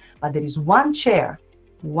successful, but there is one chair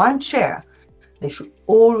that should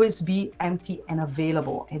always be empty and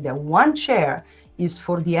available. And that one chair is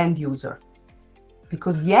for the end user,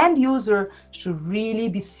 because the end user should really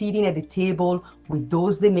be sitting at the table with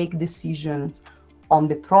those that make decisions on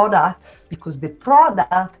the product, because the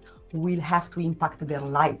product will have to impact their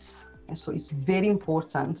lives. And so it's very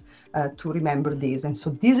important to remember this. And so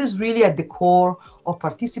this is really at the core of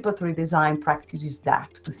participatory design practices,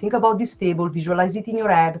 that to think about this table, visualize it in your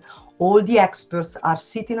head. All the experts are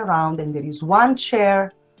sitting around and there is one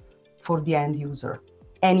chair for the end user.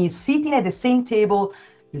 And he's sitting at the same table,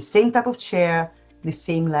 the same type of chair, the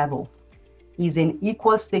same level. He's an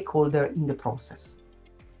equal stakeholder in the process.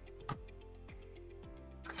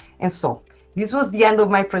 And so this was the end of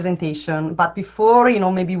my presentation. But before,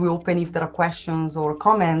 maybe we open if there are questions or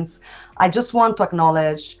comments, I just want to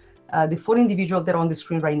acknowledge the 4 individuals that are on the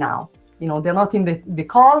screen right now. They're not in the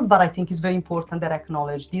call, but I think it's very important that I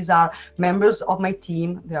acknowledge these are members of my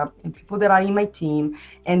team. They are people that are in my team,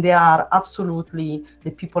 and they are absolutely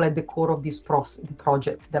the people at the core of this the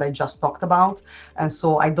project that I just talked about. And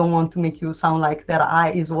so I don't want to make you sound like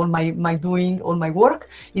that is all my doing, all my work.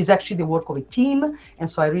 Is actually the work of a team. And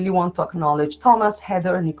so I really want to acknowledge Thomas,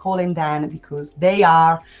 Heather, Nicole, and Dan, because they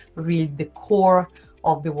are really the core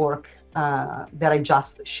of the work that I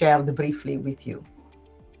just shared briefly with you.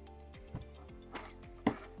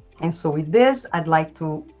 And so with this, I'd like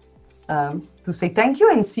to say thank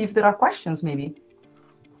you and see if there are questions, maybe.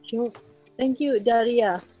 Sure. Thank you,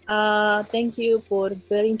 Daria. Thank you for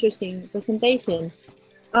very interesting presentation.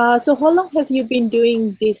 So how long have you been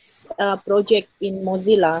doing this project in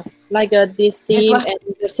Mozilla, like this team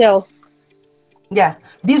and yourself? Yeah,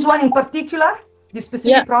 this one in particular, this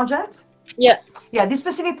specific project? Yeah. Yeah, this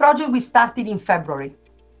specific project we started in February.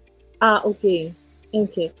 Okay.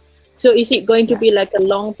 Okay. So is it going to be like a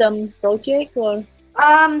long-term project, or?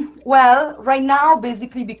 Well, right now,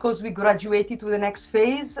 basically, because we graduated to the next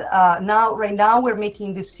phase, right now we're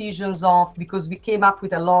making decisions because we came up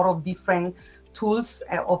with a lot of different tools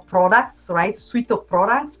of products, right? Suite of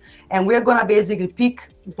products. And we're going to basically pick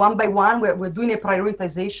one by one. We're doing a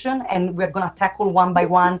prioritization, and we're going to tackle one by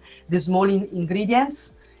one the small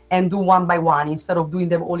ingredients and do one by one instead of doing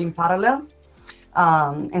them all in parallel.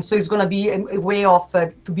 And so it's going to be a way of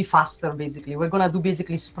to be faster, basically. We're going to do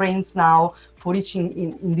basically sprints now for each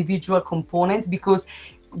individual component, because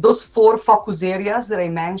those 4 focus areas that I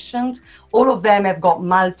mentioned, all of them have got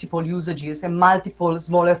multiple usages and multiple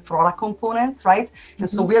smaller product components, right? And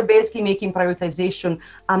so we're basically making prioritization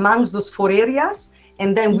amongst those 4 areas.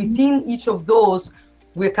 And then within each of those,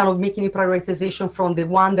 we're kind of making a prioritization from the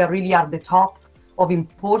one that really are the top of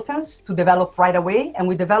importance to develop right away, and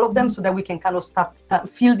we develop them so that we can kind of start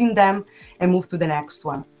fielding them and move to the next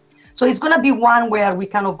one. So it's going to be one where we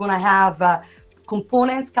kind of going to have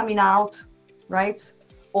components coming out, right,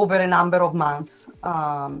 over a number of months.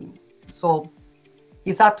 So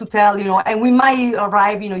it's hard to tell, and we might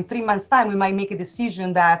arrive, in 3 months' time, we might make a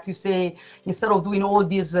decision that you say, instead of doing all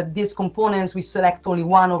these components, we select only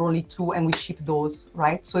 1 or only 2 and we ship those,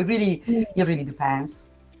 right? So it really depends.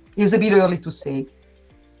 It's a bit early to say.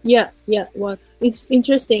 Yeah. Well, it's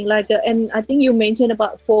interesting. And I think you mentioned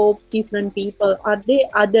about four different people. Are there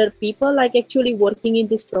other people like actually working in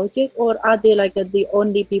this project, or are they like the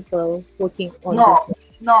only people working on this No, one?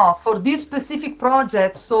 no, for this specific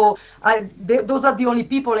project, so those are the only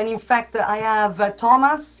people. And in fact, I have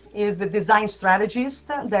Thomas is the design strategist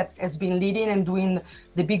that has been leading and doing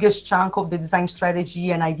the biggest chunk of the design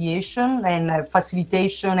strategy and ideation and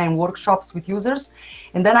facilitation and workshops with users.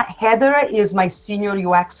 And then Heather is my senior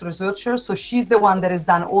UX researcher. So she's the one that has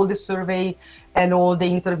done all the survey and all the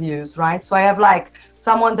interviews, right? So I have like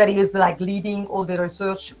someone that is like leading all the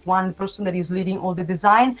research, one person that is leading all the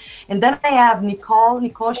design, and then I have Nicole.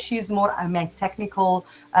 Nicole, she's more a technical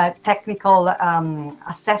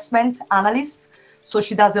assessment analyst. So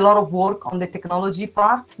she does a lot of work on the technology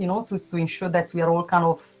part, you know, to ensure that we are all kind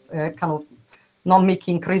of not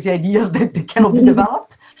making crazy ideas that they cannot be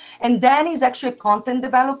developed. And Dan is actually a content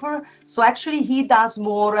developer. So actually he does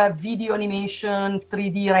more video animation,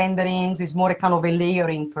 3D renderings, is more a kind of a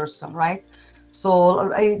layering person, right?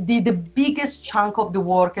 So the biggest chunk of the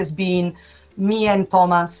work has been me and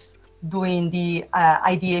Thomas doing the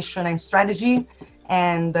ideation and strategy,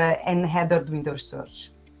 and Heather doing the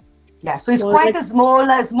research. Yeah, so it's Well, quite a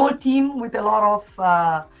small team with a lot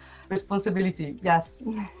of responsibility. Yes,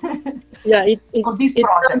 yeah, for this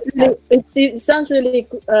project. Yeah. it sounds really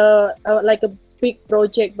like a big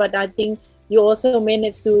project, but I think you also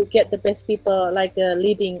managed to get the best people like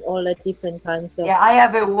leading all the different kinds of. Yeah, I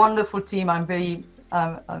have a wonderful team. I'm very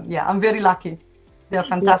lucky. They're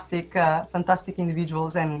Yeah. fantastic, fantastic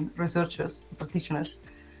individuals and researchers, practitioners.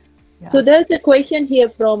 So Yeah. there's a question here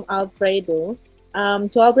from Alfredo.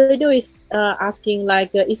 So Alfredo is asking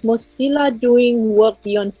is Mozilla doing work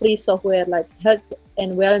beyond free software like health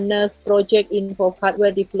and wellness project involve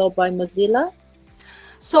hardware developed by Mozilla?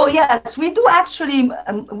 So yes, we do actually.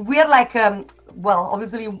 We are like, well,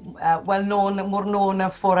 obviously well known, more known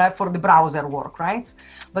for the browser work, right?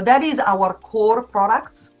 But that is our core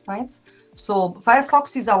products, right? So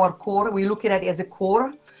Firefox is our core. We look at it as a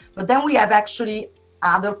core, but then we have actually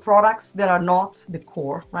other products that are not the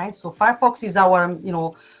core, right? So Firefox is our,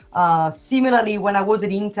 similarly, when I was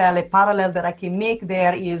at Intel, a parallel that I can make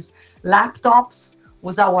there is laptops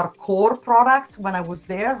was our core product when I was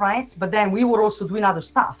there, right? But then we were also doing other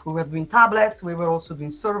stuff. We were doing tablets, we were also doing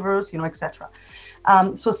servers, etc.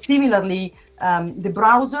 So similarly, the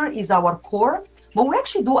browser is our core, but we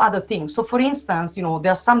actually do other things. So for instance,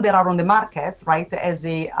 there are some that are on the market, right, as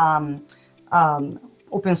a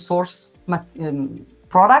open source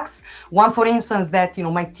products. One, for instance, that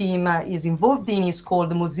my team is involved in is called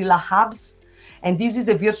the Mozilla Hubs, and this is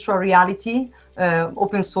a virtual reality,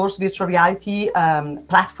 open source virtual reality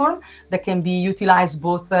platform that can be utilized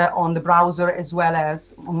both on the browser as well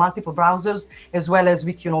as on multiple browsers, as well as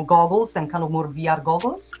with goggles and kind of more VR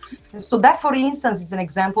goggles. So that, for instance, is an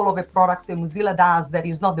example of a product that Mozilla does that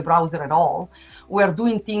is not the browser at all. We're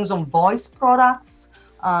doing things on voice products,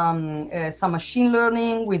 some machine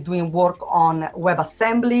learning. We're doing work on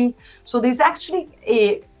WebAssembly. So there's actually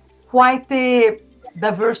quite a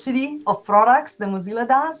diversity of products that Mozilla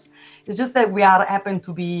does. It's just that we happen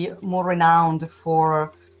to be more renowned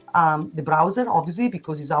for the browser, obviously,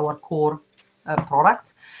 because it's our core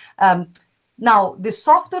product. Now, the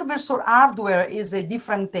software versus hardware is a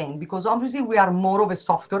different thing, because obviously we are more of a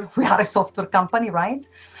software. We are a software company, right?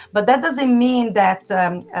 But that doesn't mean that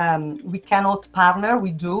we cannot partner.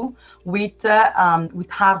 We do with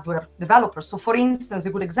hardware developers. So, for instance,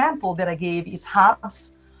 a good example that I gave is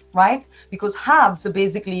Hubs, right? Because Hubs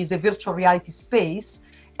basically is a virtual reality space,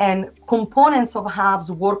 and components of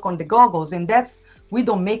Hubs work on the goggles, and we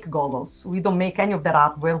don't make goggles. We don't make any of that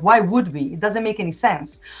hardware. Why would we? It doesn't make any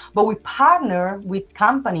sense. But we partner with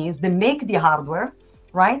companies that make the hardware,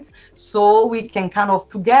 right? So we can kind of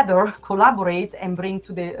together collaborate and bring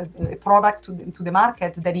to the product to the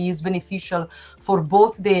market that is beneficial for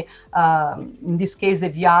both the, in this case,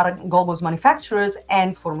 the VR goggles manufacturers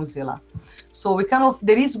and for Mozilla. So we kind of,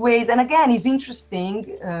 there is ways, and again, it's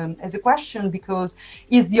interesting as a question, because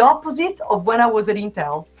it's the opposite of when I was at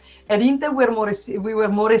Intel. At Intel, we were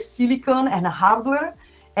more a silicon and a hardware,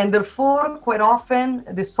 and therefore, quite often,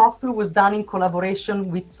 the software was done in collaboration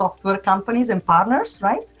with software companies and partners,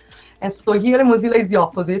 right? And so here in Mozilla is the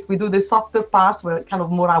opposite. We do the software parts, where kind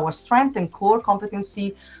of more our strength and core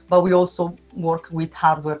competency, but we also work with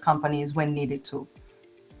hardware companies when needed to.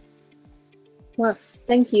 Well,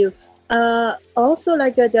 thank you. Also,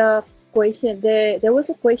 the question, there was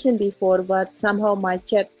a question before, but somehow my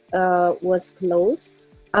chat was closed.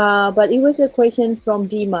 But it was a question from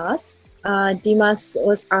Dimas. Dimas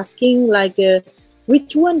was asking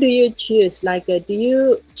which one do you choose? Do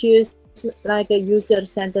you choose like a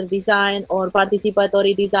user-centered design or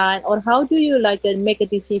participatory design, or how do you like make a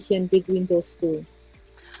decision between those two?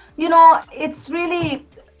 You know, it's really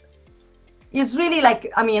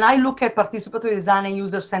like, I mean, I look at participatory design and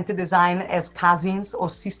user-centered design as cousins or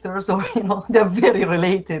sisters, or, you know, they're very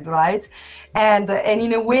related, right? And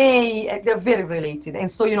in a way, they're very related.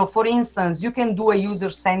 And so, you know, for instance, you can do a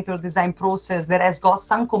user-centered design process that has got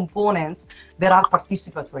some components that are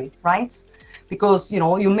participatory, right? Because, you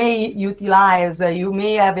know, you may utilize, you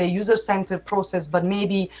may have a user-centered process, but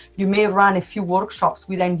maybe you may run a few workshops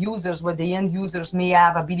with end users where the end users may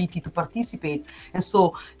have ability to participate. And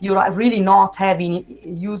so you're really not having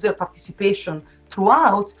user participation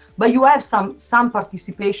throughout, but you have some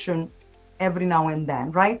participation every now and then,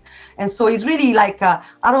 right? And so it's really like,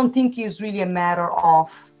 I don't think it's really a matter of,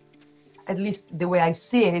 at least the way I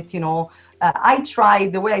see it, you know,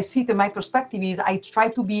 the way I see it in my perspective is I try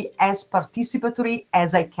to be as participatory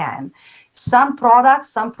as I can. Some products,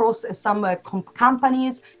 some process, some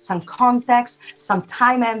companies, some contexts, some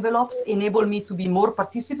time envelopes enable me to be more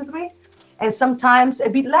participatory, and sometimes a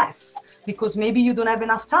bit less, because maybe you don't have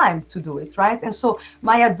enough time to do it, right? And so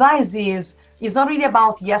my advice is, it's not really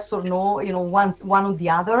about yes or no, you know, one or the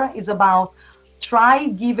other. It's about try,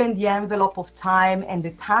 given the envelope of time and the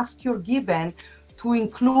task you're given, to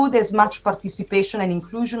include as much participation and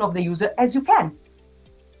inclusion of the user as you can.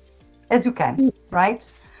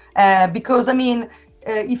 Right? Because, I mean,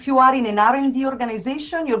 if you are in an R&D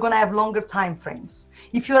organization, you're going to have longer time frames.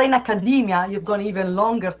 If you're in academia, you're going to even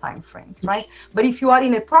longer time frames, right? But if you are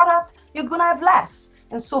in a product, you're going to have less.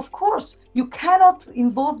 And so, of course, you cannot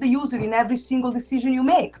involve the user in every single decision you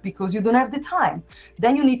make because you don't have the time.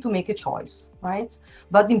 Then you need to make a choice, right?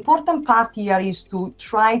 But the important part here is to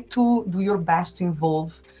try to do your best to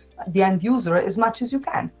involve the end user as much as you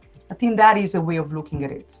can. I think that is a way of looking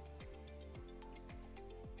at it.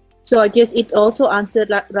 So I guess it also answered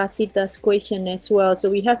Rasita's question as well. So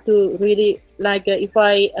we have to really, like, if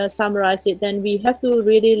I summarize it, then we have to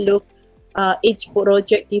really look each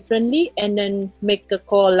project differently and then make a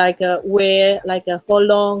call, like where, like how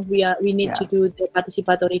long we need to do the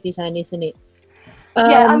participatory design, isn't it?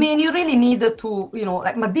 Yeah, I mean, you really need to, you know,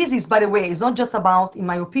 like, but this is, by the way, it's not just about, in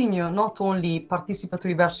my opinion, not only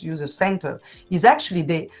participatory versus user-centered. It's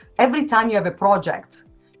actually every time you have a project,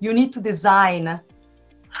 you need to design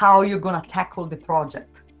how you're going to tackle the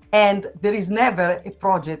project. And there is never a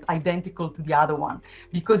project identical to the other one,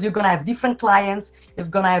 because you're going to have different clients, you're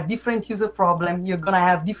going to have different user problems, you're going to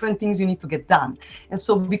have different things you need to get done. And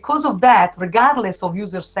so because of that, regardless of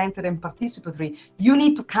user-centered and participatory, you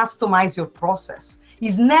need to customize your process.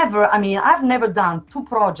 Is never, I mean, I've never done 2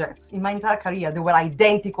 projects in my entire career that were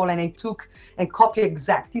identical and I took and copy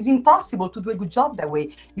exact. It's impossible to do a good job that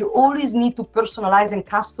way. You always need to personalize and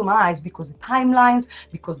customize, because the timelines,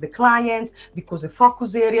 because the client, because the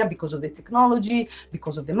focus area, because of the technology,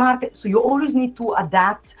 because of the market. So you always need to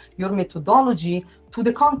adapt your methodology to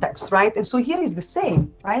the context, right? And so here is the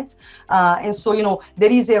same, right? And so, you know,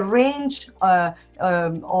 there is a range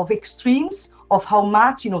of extremes of how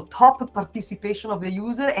much, you know, top participation of the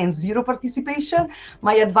user and zero participation.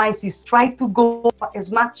 My advice is try to go as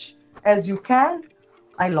much as you can.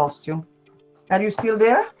 I lost you. Are you still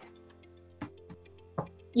there?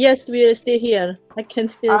 Yes, we are still here. I can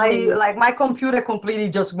still hear you. Like, my computer completely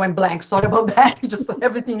just went blank. Sorry about that.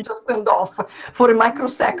 Everything just turned off for a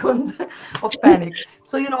microsecond of panic.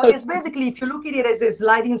 So, you know, it's basically, if you look at it as a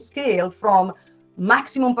sliding scale from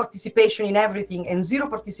maximum participation in everything and zero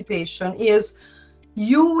participation, is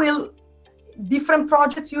different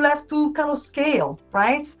projects you'll have to kind of scale,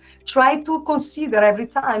 right? Try to consider every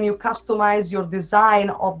time you customize your design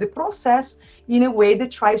of the process in a way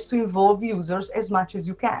that tries to involve users as much as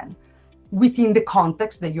you can within the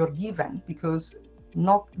context that you're given, because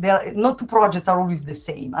not 2 projects are always the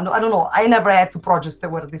same. And I don't know, I never had 2 projects that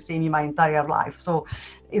were the same in my entire life. So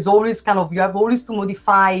it's always kind of, you have always to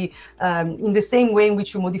modify in the same way in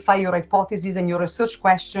which you modify your hypothesis and your research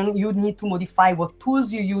question, you need to modify what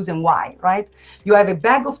tools you use and why, right? You have a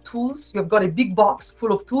bag of tools, you've got a big box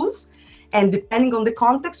full of tools, and depending on the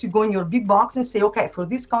context, you go in your big box and say, okay, for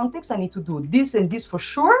this context, I need to do this and this for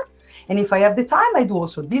sure. And if I have the time, I do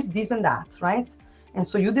also this, and that, right? And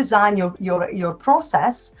so you design your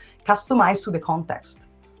process customized to the context.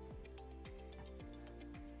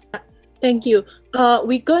 Thank you.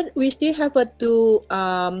 We still have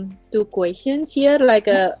two questions here, like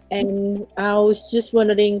yes. And I was just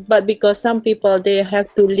wondering, but because some people, they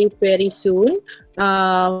have to leave very soon,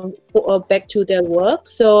 back to their work.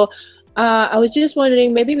 So I was just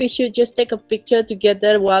wondering, maybe we should just take a picture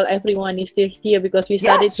together while everyone is still here, because we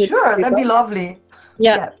started. Yes, sure, that'd be lovely.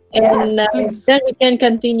 Yeah. And Yes, please. then we can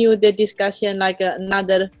continue the discussion like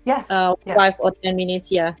another Yes, 5 or 10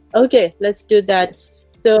 minutes. Yeah. Okay, let's do that. yes.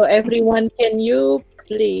 So everyone, can you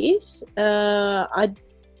please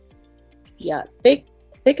yeah, take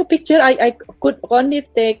a picture. I could only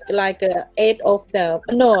take like 9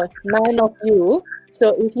 of you.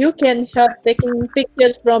 So if you can help taking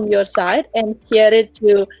pictures from your side and share it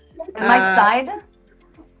to And my uh side,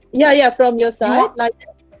 yeah, from your you side, want? like,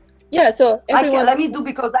 yeah, so I can, everyone. let me do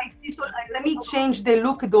because I see. So let me change the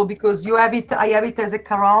look though because you have it. I have it as a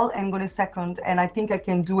Carol. I'm going to second, and I think I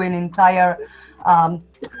can do an entire um,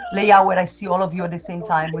 layout where I see all of you at the same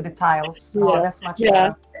time with the tiles. Oh, Yeah, that's much yeah.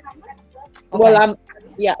 better. Well, Okay.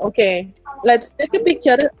 yeah, okay. Let's take a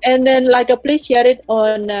picture and then like please share it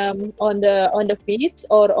on the feeds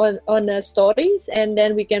or on the stories, and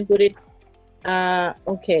then we can put it.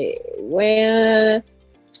 Okay. Well,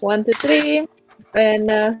 1, 2, 3, and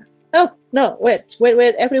oh no, wait,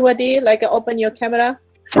 everybody, like open your camera.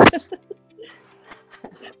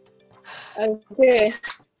 Okay.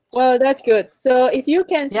 Well, that's good. So if you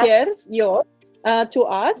can Yep. share yours to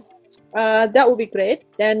us, that would be great.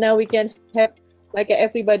 Then we can have like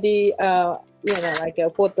everybody, like a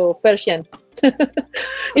photo version.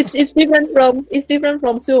 It's different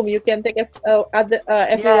from Zoom. You can take Yeah.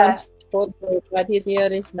 everyone's photo, but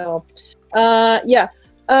here is no. Yeah.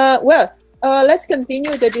 Well, let's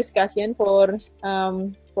continue the discussion for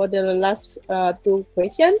the last 2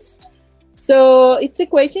 questions. So it's a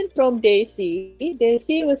question from Daisy.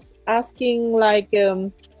 Daisy was asking like,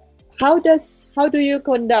 how do you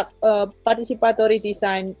conduct participatory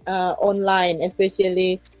design online,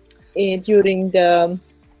 especially during the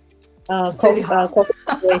Very hard. COVID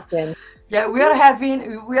situation? Yeah, we are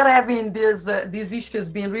having these issues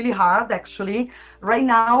being really hard actually. Right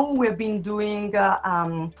now, we've been doing.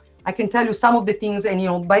 I can tell you some of the things, and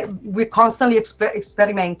we're constantly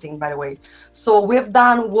experimenting. By the way, so we've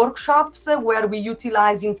done workshops where we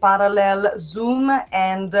utilize in parallel Zoom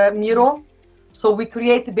and Miro. So we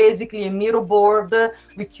create basically a Miro board.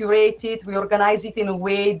 We curate it. We organize it in a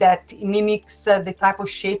way that mimics the type of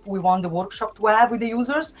shape we want the workshop to have with the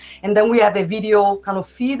users, and then we have a video kind of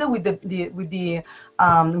feed with with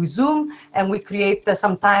Zoom, and we create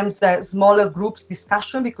sometimes smaller groups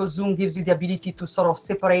discussion because Zoom gives you the ability to sort of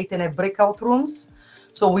separate and have breakout rooms.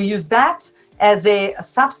 So we use that as a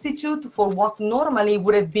substitute for what normally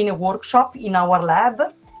would have been a workshop in our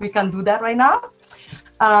lab. We can do that right now.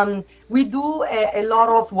 We do a lot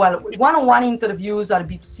of, well, one-on-one interviews are a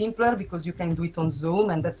bit simpler because you can do it on Zoom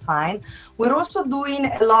and that's fine. We're also doing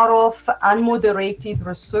a lot of unmoderated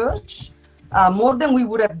research, more than we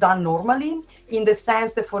would have done normally, in the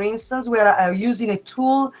sense that, for instance, we're using a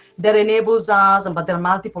tool that enables us, but there are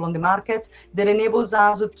multiple on the market, that enables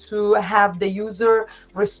us to have the user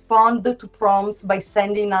respond to prompts by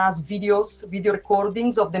sending us video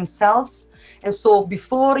recordings of themselves. And so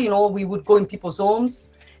before, we would go in people's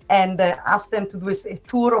homes and ask them to do a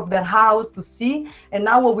tour of their house to see. And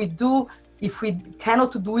now what we do, if we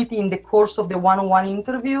cannot do it in the course of the one-on-one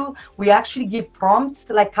interview, we actually give prompts,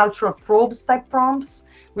 like cultural probes type prompts.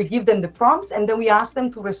 We give them the prompts and then we ask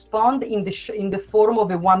them to respond in the form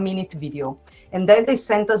of a 1-minute video. And then they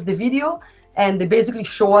send us the video and they basically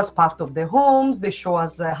show us part of their homes. They show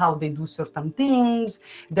us how they do certain things.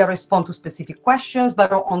 They respond to specific questions,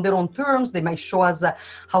 but on their own terms. They might show us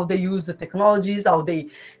how they use the technologies, how they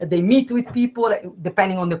meet with people,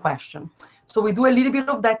 depending on the question. So we do a little bit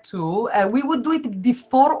of that too. We would do it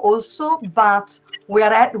before also, but we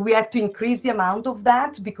had to increase the amount of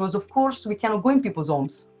that because, of course, we cannot go in people's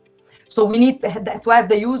homes. So we need to have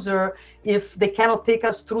the user, if they cannot take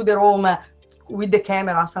us through their home with the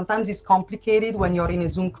camera. Sometimes it's complicated when you're in a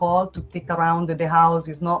Zoom call to take around the house.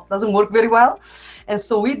 Doesn't work very well. And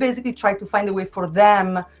so we basically try to find a way for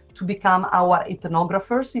them to become our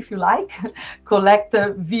ethnographers, if you like, collect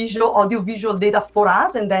audio-visual data for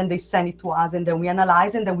us, and then they send it to us, and then we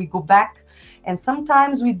analyze, and then we go back. And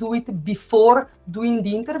sometimes we do it before doing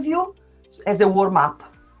the interview as a warm-up.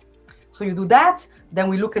 So you do that, then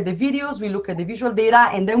we look at the videos, we look at the visual data,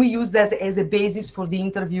 and then we use that as a basis for the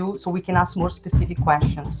interview so we can ask more specific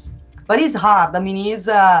questions. But it's hard. I mean, it's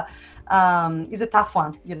a tough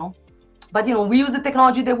one, But, we use the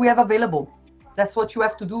technology that we have available. That's what you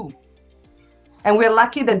have to do. And we're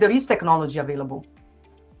lucky that there is technology available,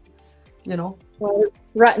 Well,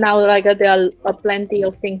 right now, like there are plenty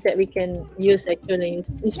of things that we can use. Actually,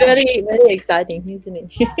 it's very very exciting, isn't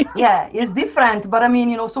it? Yeah, it's different, but I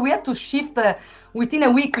mean, so we had to shift. Within a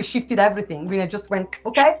week, we shifted everything. We just went,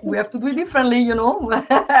 okay, we have to do it differently,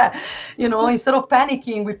 instead of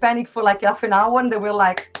panicking, we panicked for like half an hour, and then we're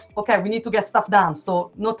like, okay, we need to get stuff done.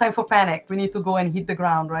 So no time for panic. We need to go and hit the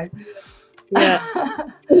ground, right? Yeah.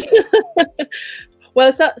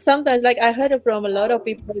 Well, sometimes, like I heard from a lot of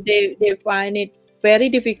people, they find it very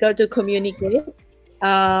difficult to communicate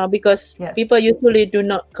because Yes. people usually do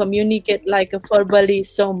not communicate like verbally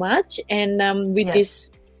so much. And with Yes.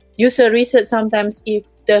 this user research, sometimes if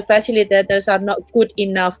the facilitators are not good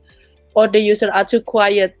enough or the user are too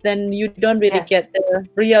quiet, then you don't really get Yes. the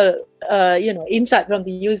real, insight from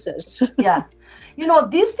the users. Yeah.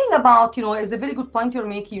 This thing about, is a very good point you're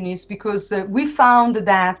making, Eunice, because we found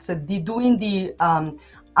that doing the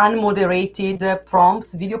unmoderated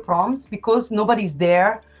prompts, video prompts, because nobody's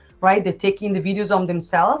there, right? They're taking the videos on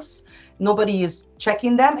themselves. Nobody is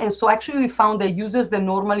checking them. And so actually we found that users that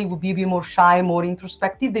normally would be a bit more shy, more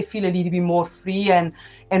introspective, they feel a little bit more free and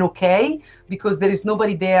okay, because there is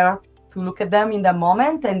nobody there to look at them in that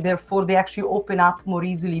moment, and therefore they actually open up more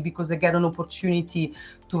easily because they get an opportunity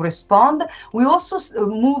to respond. We also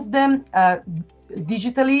move them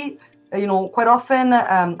digitally. Quite often,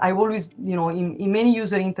 I always, in many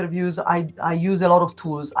user interviews, I use a lot of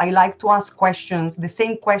tools. I like to ask questions, the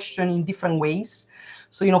same question in different ways.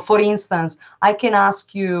 So, for instance, I can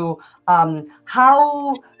ask you,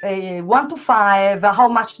 how 1 to 5, how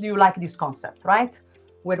much do you like this concept, right?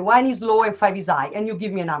 Where 1 is low and 5 is high, and you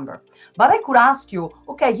give me a number. But I could ask you,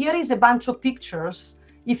 okay, here is a bunch of pictures.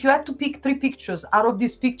 If you had to pick 3 pictures out of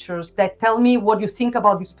these pictures that tell me what you think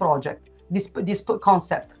about this project, this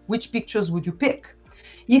concept, which pictures would you pick?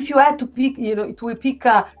 If you had to pick, to pick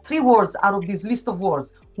 3 words out of this list of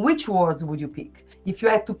words, which words would you pick? If you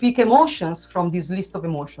had to pick emotions from this list of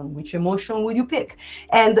emotion, which emotion would you pick?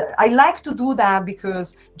 And I like to do that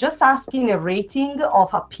because just asking a rating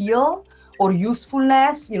of appeal or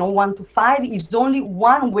usefulness, 1 to 5, is only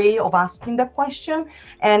one way of asking the question.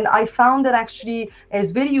 And I found that actually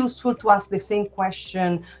it's very useful to ask the same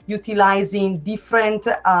question utilizing different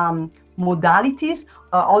modalities,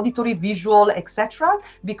 auditory, visual, etc.,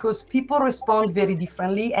 because people respond very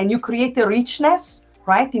differently, and you create a richness,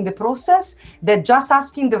 right, in the process, that just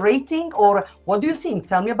asking the rating or what do you think,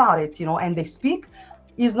 tell me about it, and they speak,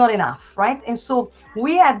 is not enough, right? And so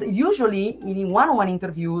we had usually in one-on-one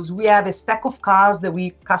interviews, we have a stack of cards that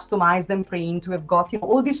we customize and print. We've got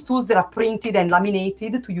all these tools that are printed and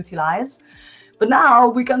laminated to utilize. But now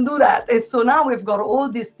we can do that. And so now we've got all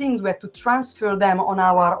these things. We have to transfer them on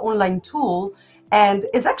our online tool. And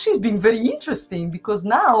it's actually been very interesting because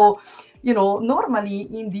now, normally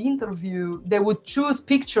in the interview, they would choose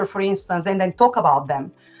picture, for instance, and then talk about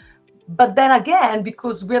them. But then again,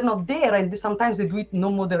 because we're not there and sometimes they do it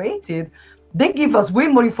non-moderated, they give us way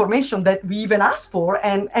more information that we even asked for,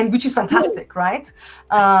 and which is fantastic, right?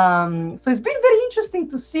 So it's been very interesting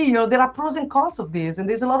to see, there are pros and cons of this, and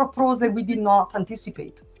there's a lot of pros that we did not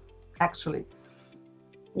anticipate, actually.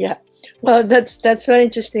 Yeah, well, that's very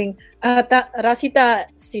interesting. Rasita,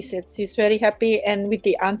 she's very happy and with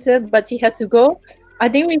the answer, but she has to go. I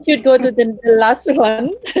think we should go to the last one,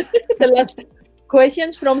 the last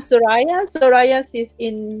questions from Soraya. Soraya is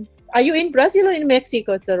are you in Brazil or in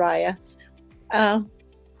Mexico, Soraya?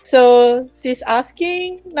 So she's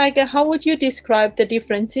asking, like, how would you describe the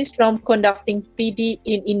differences from conducting PD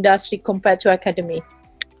in industry compared to academy?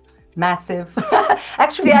 Massive.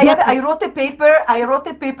 Actually, I wrote a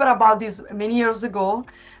paper about this many years ago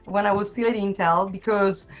when I was still at Intel,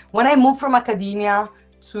 because when I moved from academia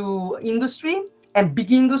to industry, and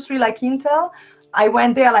big industry like Intel, I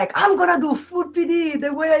went there like, I'm gonna do food PD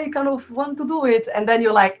the way I kind of want to do it. And then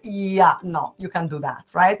you're like, yeah, no, you can't do that,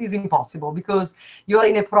 right? It's impossible because you're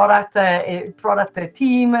in a product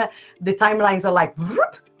team. The timelines are like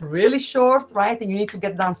really short, right? And you need to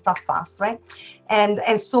get done stuff fast, right? And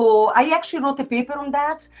so I actually wrote a paper on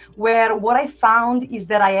that, where what I found is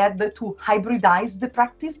that I had to hybridize the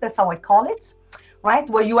practice. That's how I call it, right?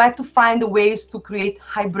 Where you had to find ways to create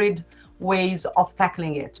hybrid ways of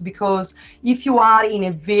tackling it. Because if you are in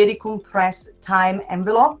a very compressed time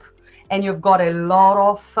envelope and you've got a lot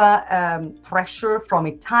of pressure from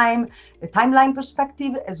a timeline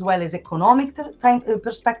perspective, as well as economic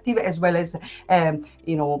perspective, as well as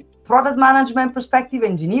product management perspective,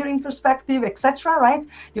 engineering perspective, etc., right?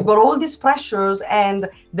 You've got all these pressures, and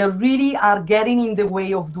they really are getting in the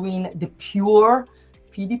way of doing the pure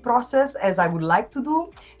PD process as I would like to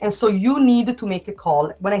do. And so you need to make a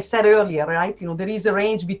call. When I said earlier, right, there is a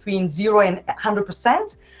range between 0 and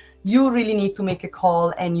 100%. you really need to make a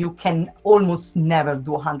call, and you can almost never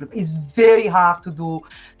do 100. It's very hard to do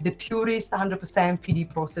the purest 100% PD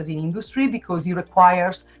process in industry, because it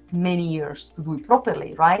requires many years to do it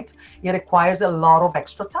properly, right? It requires a lot of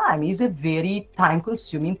extra time. It's a very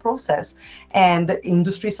time-consuming process, and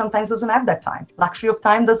industry sometimes doesn't have that time. Luxury of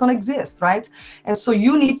time doesn't exist, right? And so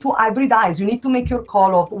you need to hybridize. You need to make your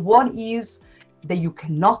call of what is that you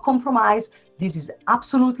cannot compromise. This is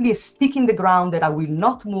absolutely a stick in the ground that I will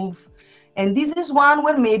not move. And this is one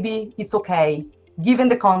where maybe it's okay, given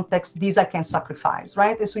the context, this I can sacrifice,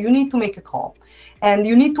 right? And so you need to make a call. And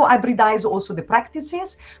you need to hybridize also the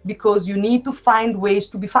practices, because you need to find ways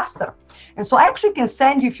to be faster. And so I actually can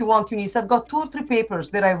send you, if you want, Eunice, I've got 2 or 3 papers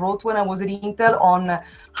that I wrote when I was at Intel on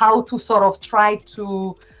how to sort of try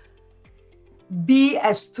to be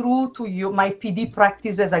as true to my PD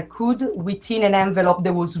practice as I could within an envelope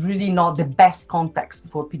that was really not the best context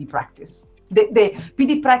for PD practice. The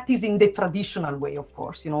PD practice in the traditional way, of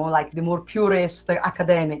course, like the more purist, the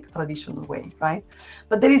academic traditional way, right?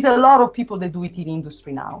 But there is a lot of people that do it in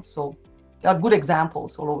industry now. So there are good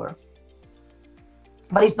examples all over.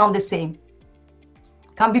 But it's not the same.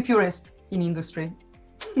 Can't be purist in industry.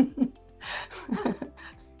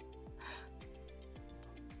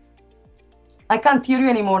 I can't hear you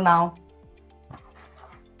anymore now.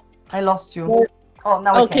 I lost you. Oh,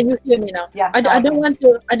 now I can. Can you hear me now? Yeah. I don't want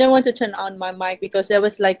to turn on my mic, because there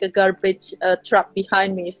was like a garbage truck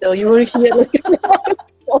behind me, so you will hear like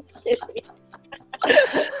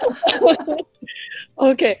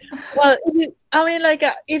Okay. Well,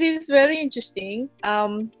 it is very interesting.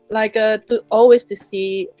 To always to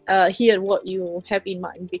see, hear what you have in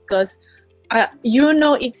mind, because you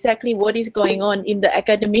know exactly what is going on in the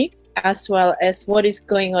academic, as well as what is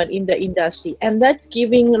going on in the industry, and that's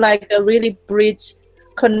giving like a really bridge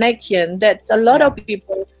connection that a lot of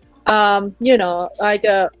people they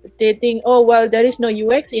think, oh well, there is no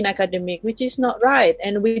UX in academic, which is not right,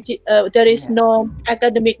 and which there is no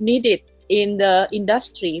academic needed in the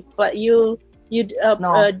industry, but you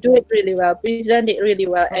do it really well, present it really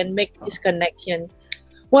well, and make this connection.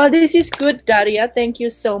 Well, this is good, Daria. Thank you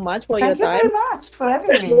so much for your time. Thank you very much for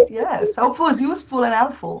having me. Yes, I hope it was useful and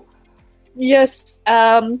helpful. Yes.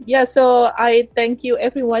 So I thank you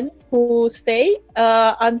everyone who stay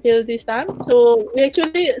until this time. So we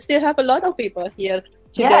actually still have a lot of people here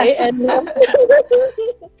today.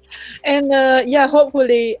 Yes.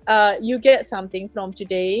 Hopefully you get something from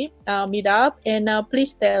today meetup, and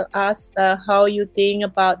please tell us how you think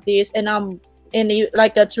about this, and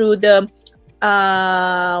through the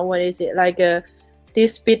what is it,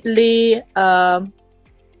 this Bitly,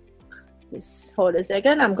 just hold a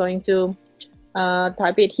second, I'm going to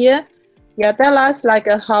type it here. Yeah, tell us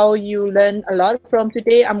how you learn a lot from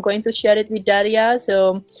today. I'm going to share it with Daria.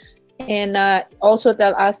 So, and also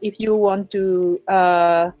tell us if you want to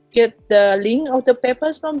get the link of the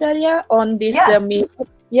papers from Daria on this meet.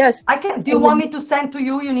 Yes. I can. Do you want me to send to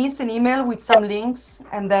you, Eunice, an email with some links,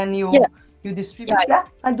 and then you distribute? Yeah,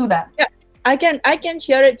 I'll do that. Yeah, I can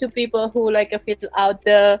share it to people who fill out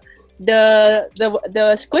the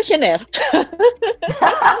questionnaire.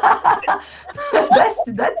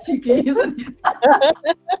 that's cheeky, isn't it?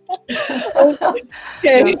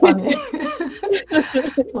 Okay. Funny.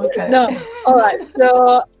 Okay. No. All right.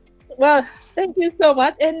 So, well, thank you so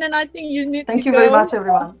much, and then I think you need Thank to you go. very much,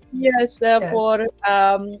 everyone. Yes.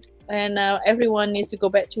 Everyone needs to go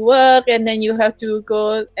back to work, and then you have to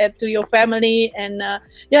go to your family, and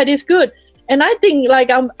it's good. And I think I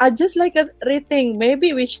just rethink,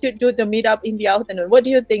 maybe we should do the meetup in the afternoon. What do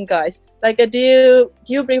you think, guys? Do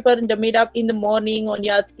you prefer the meetup in the morning or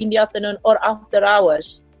in the afternoon or after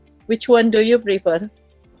hours? Which one do you prefer?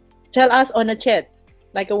 Tell us on the chat.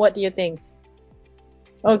 What do you think?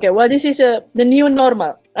 Okay, well, this is the new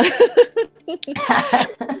normal.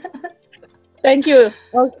 Thank you.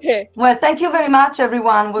 Okay. Well, thank you very much,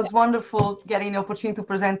 everyone. It was wonderful getting the opportunity to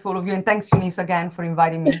present to all of you. And thanks, Eunice, again for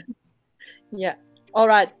inviting me. Yeah. All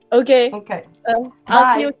right. Okay. Okay.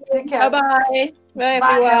 I'll see you. Take care. Bye-bye. Bye,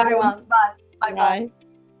 Bye, everyone. everyone. Bye. Bye. Bye.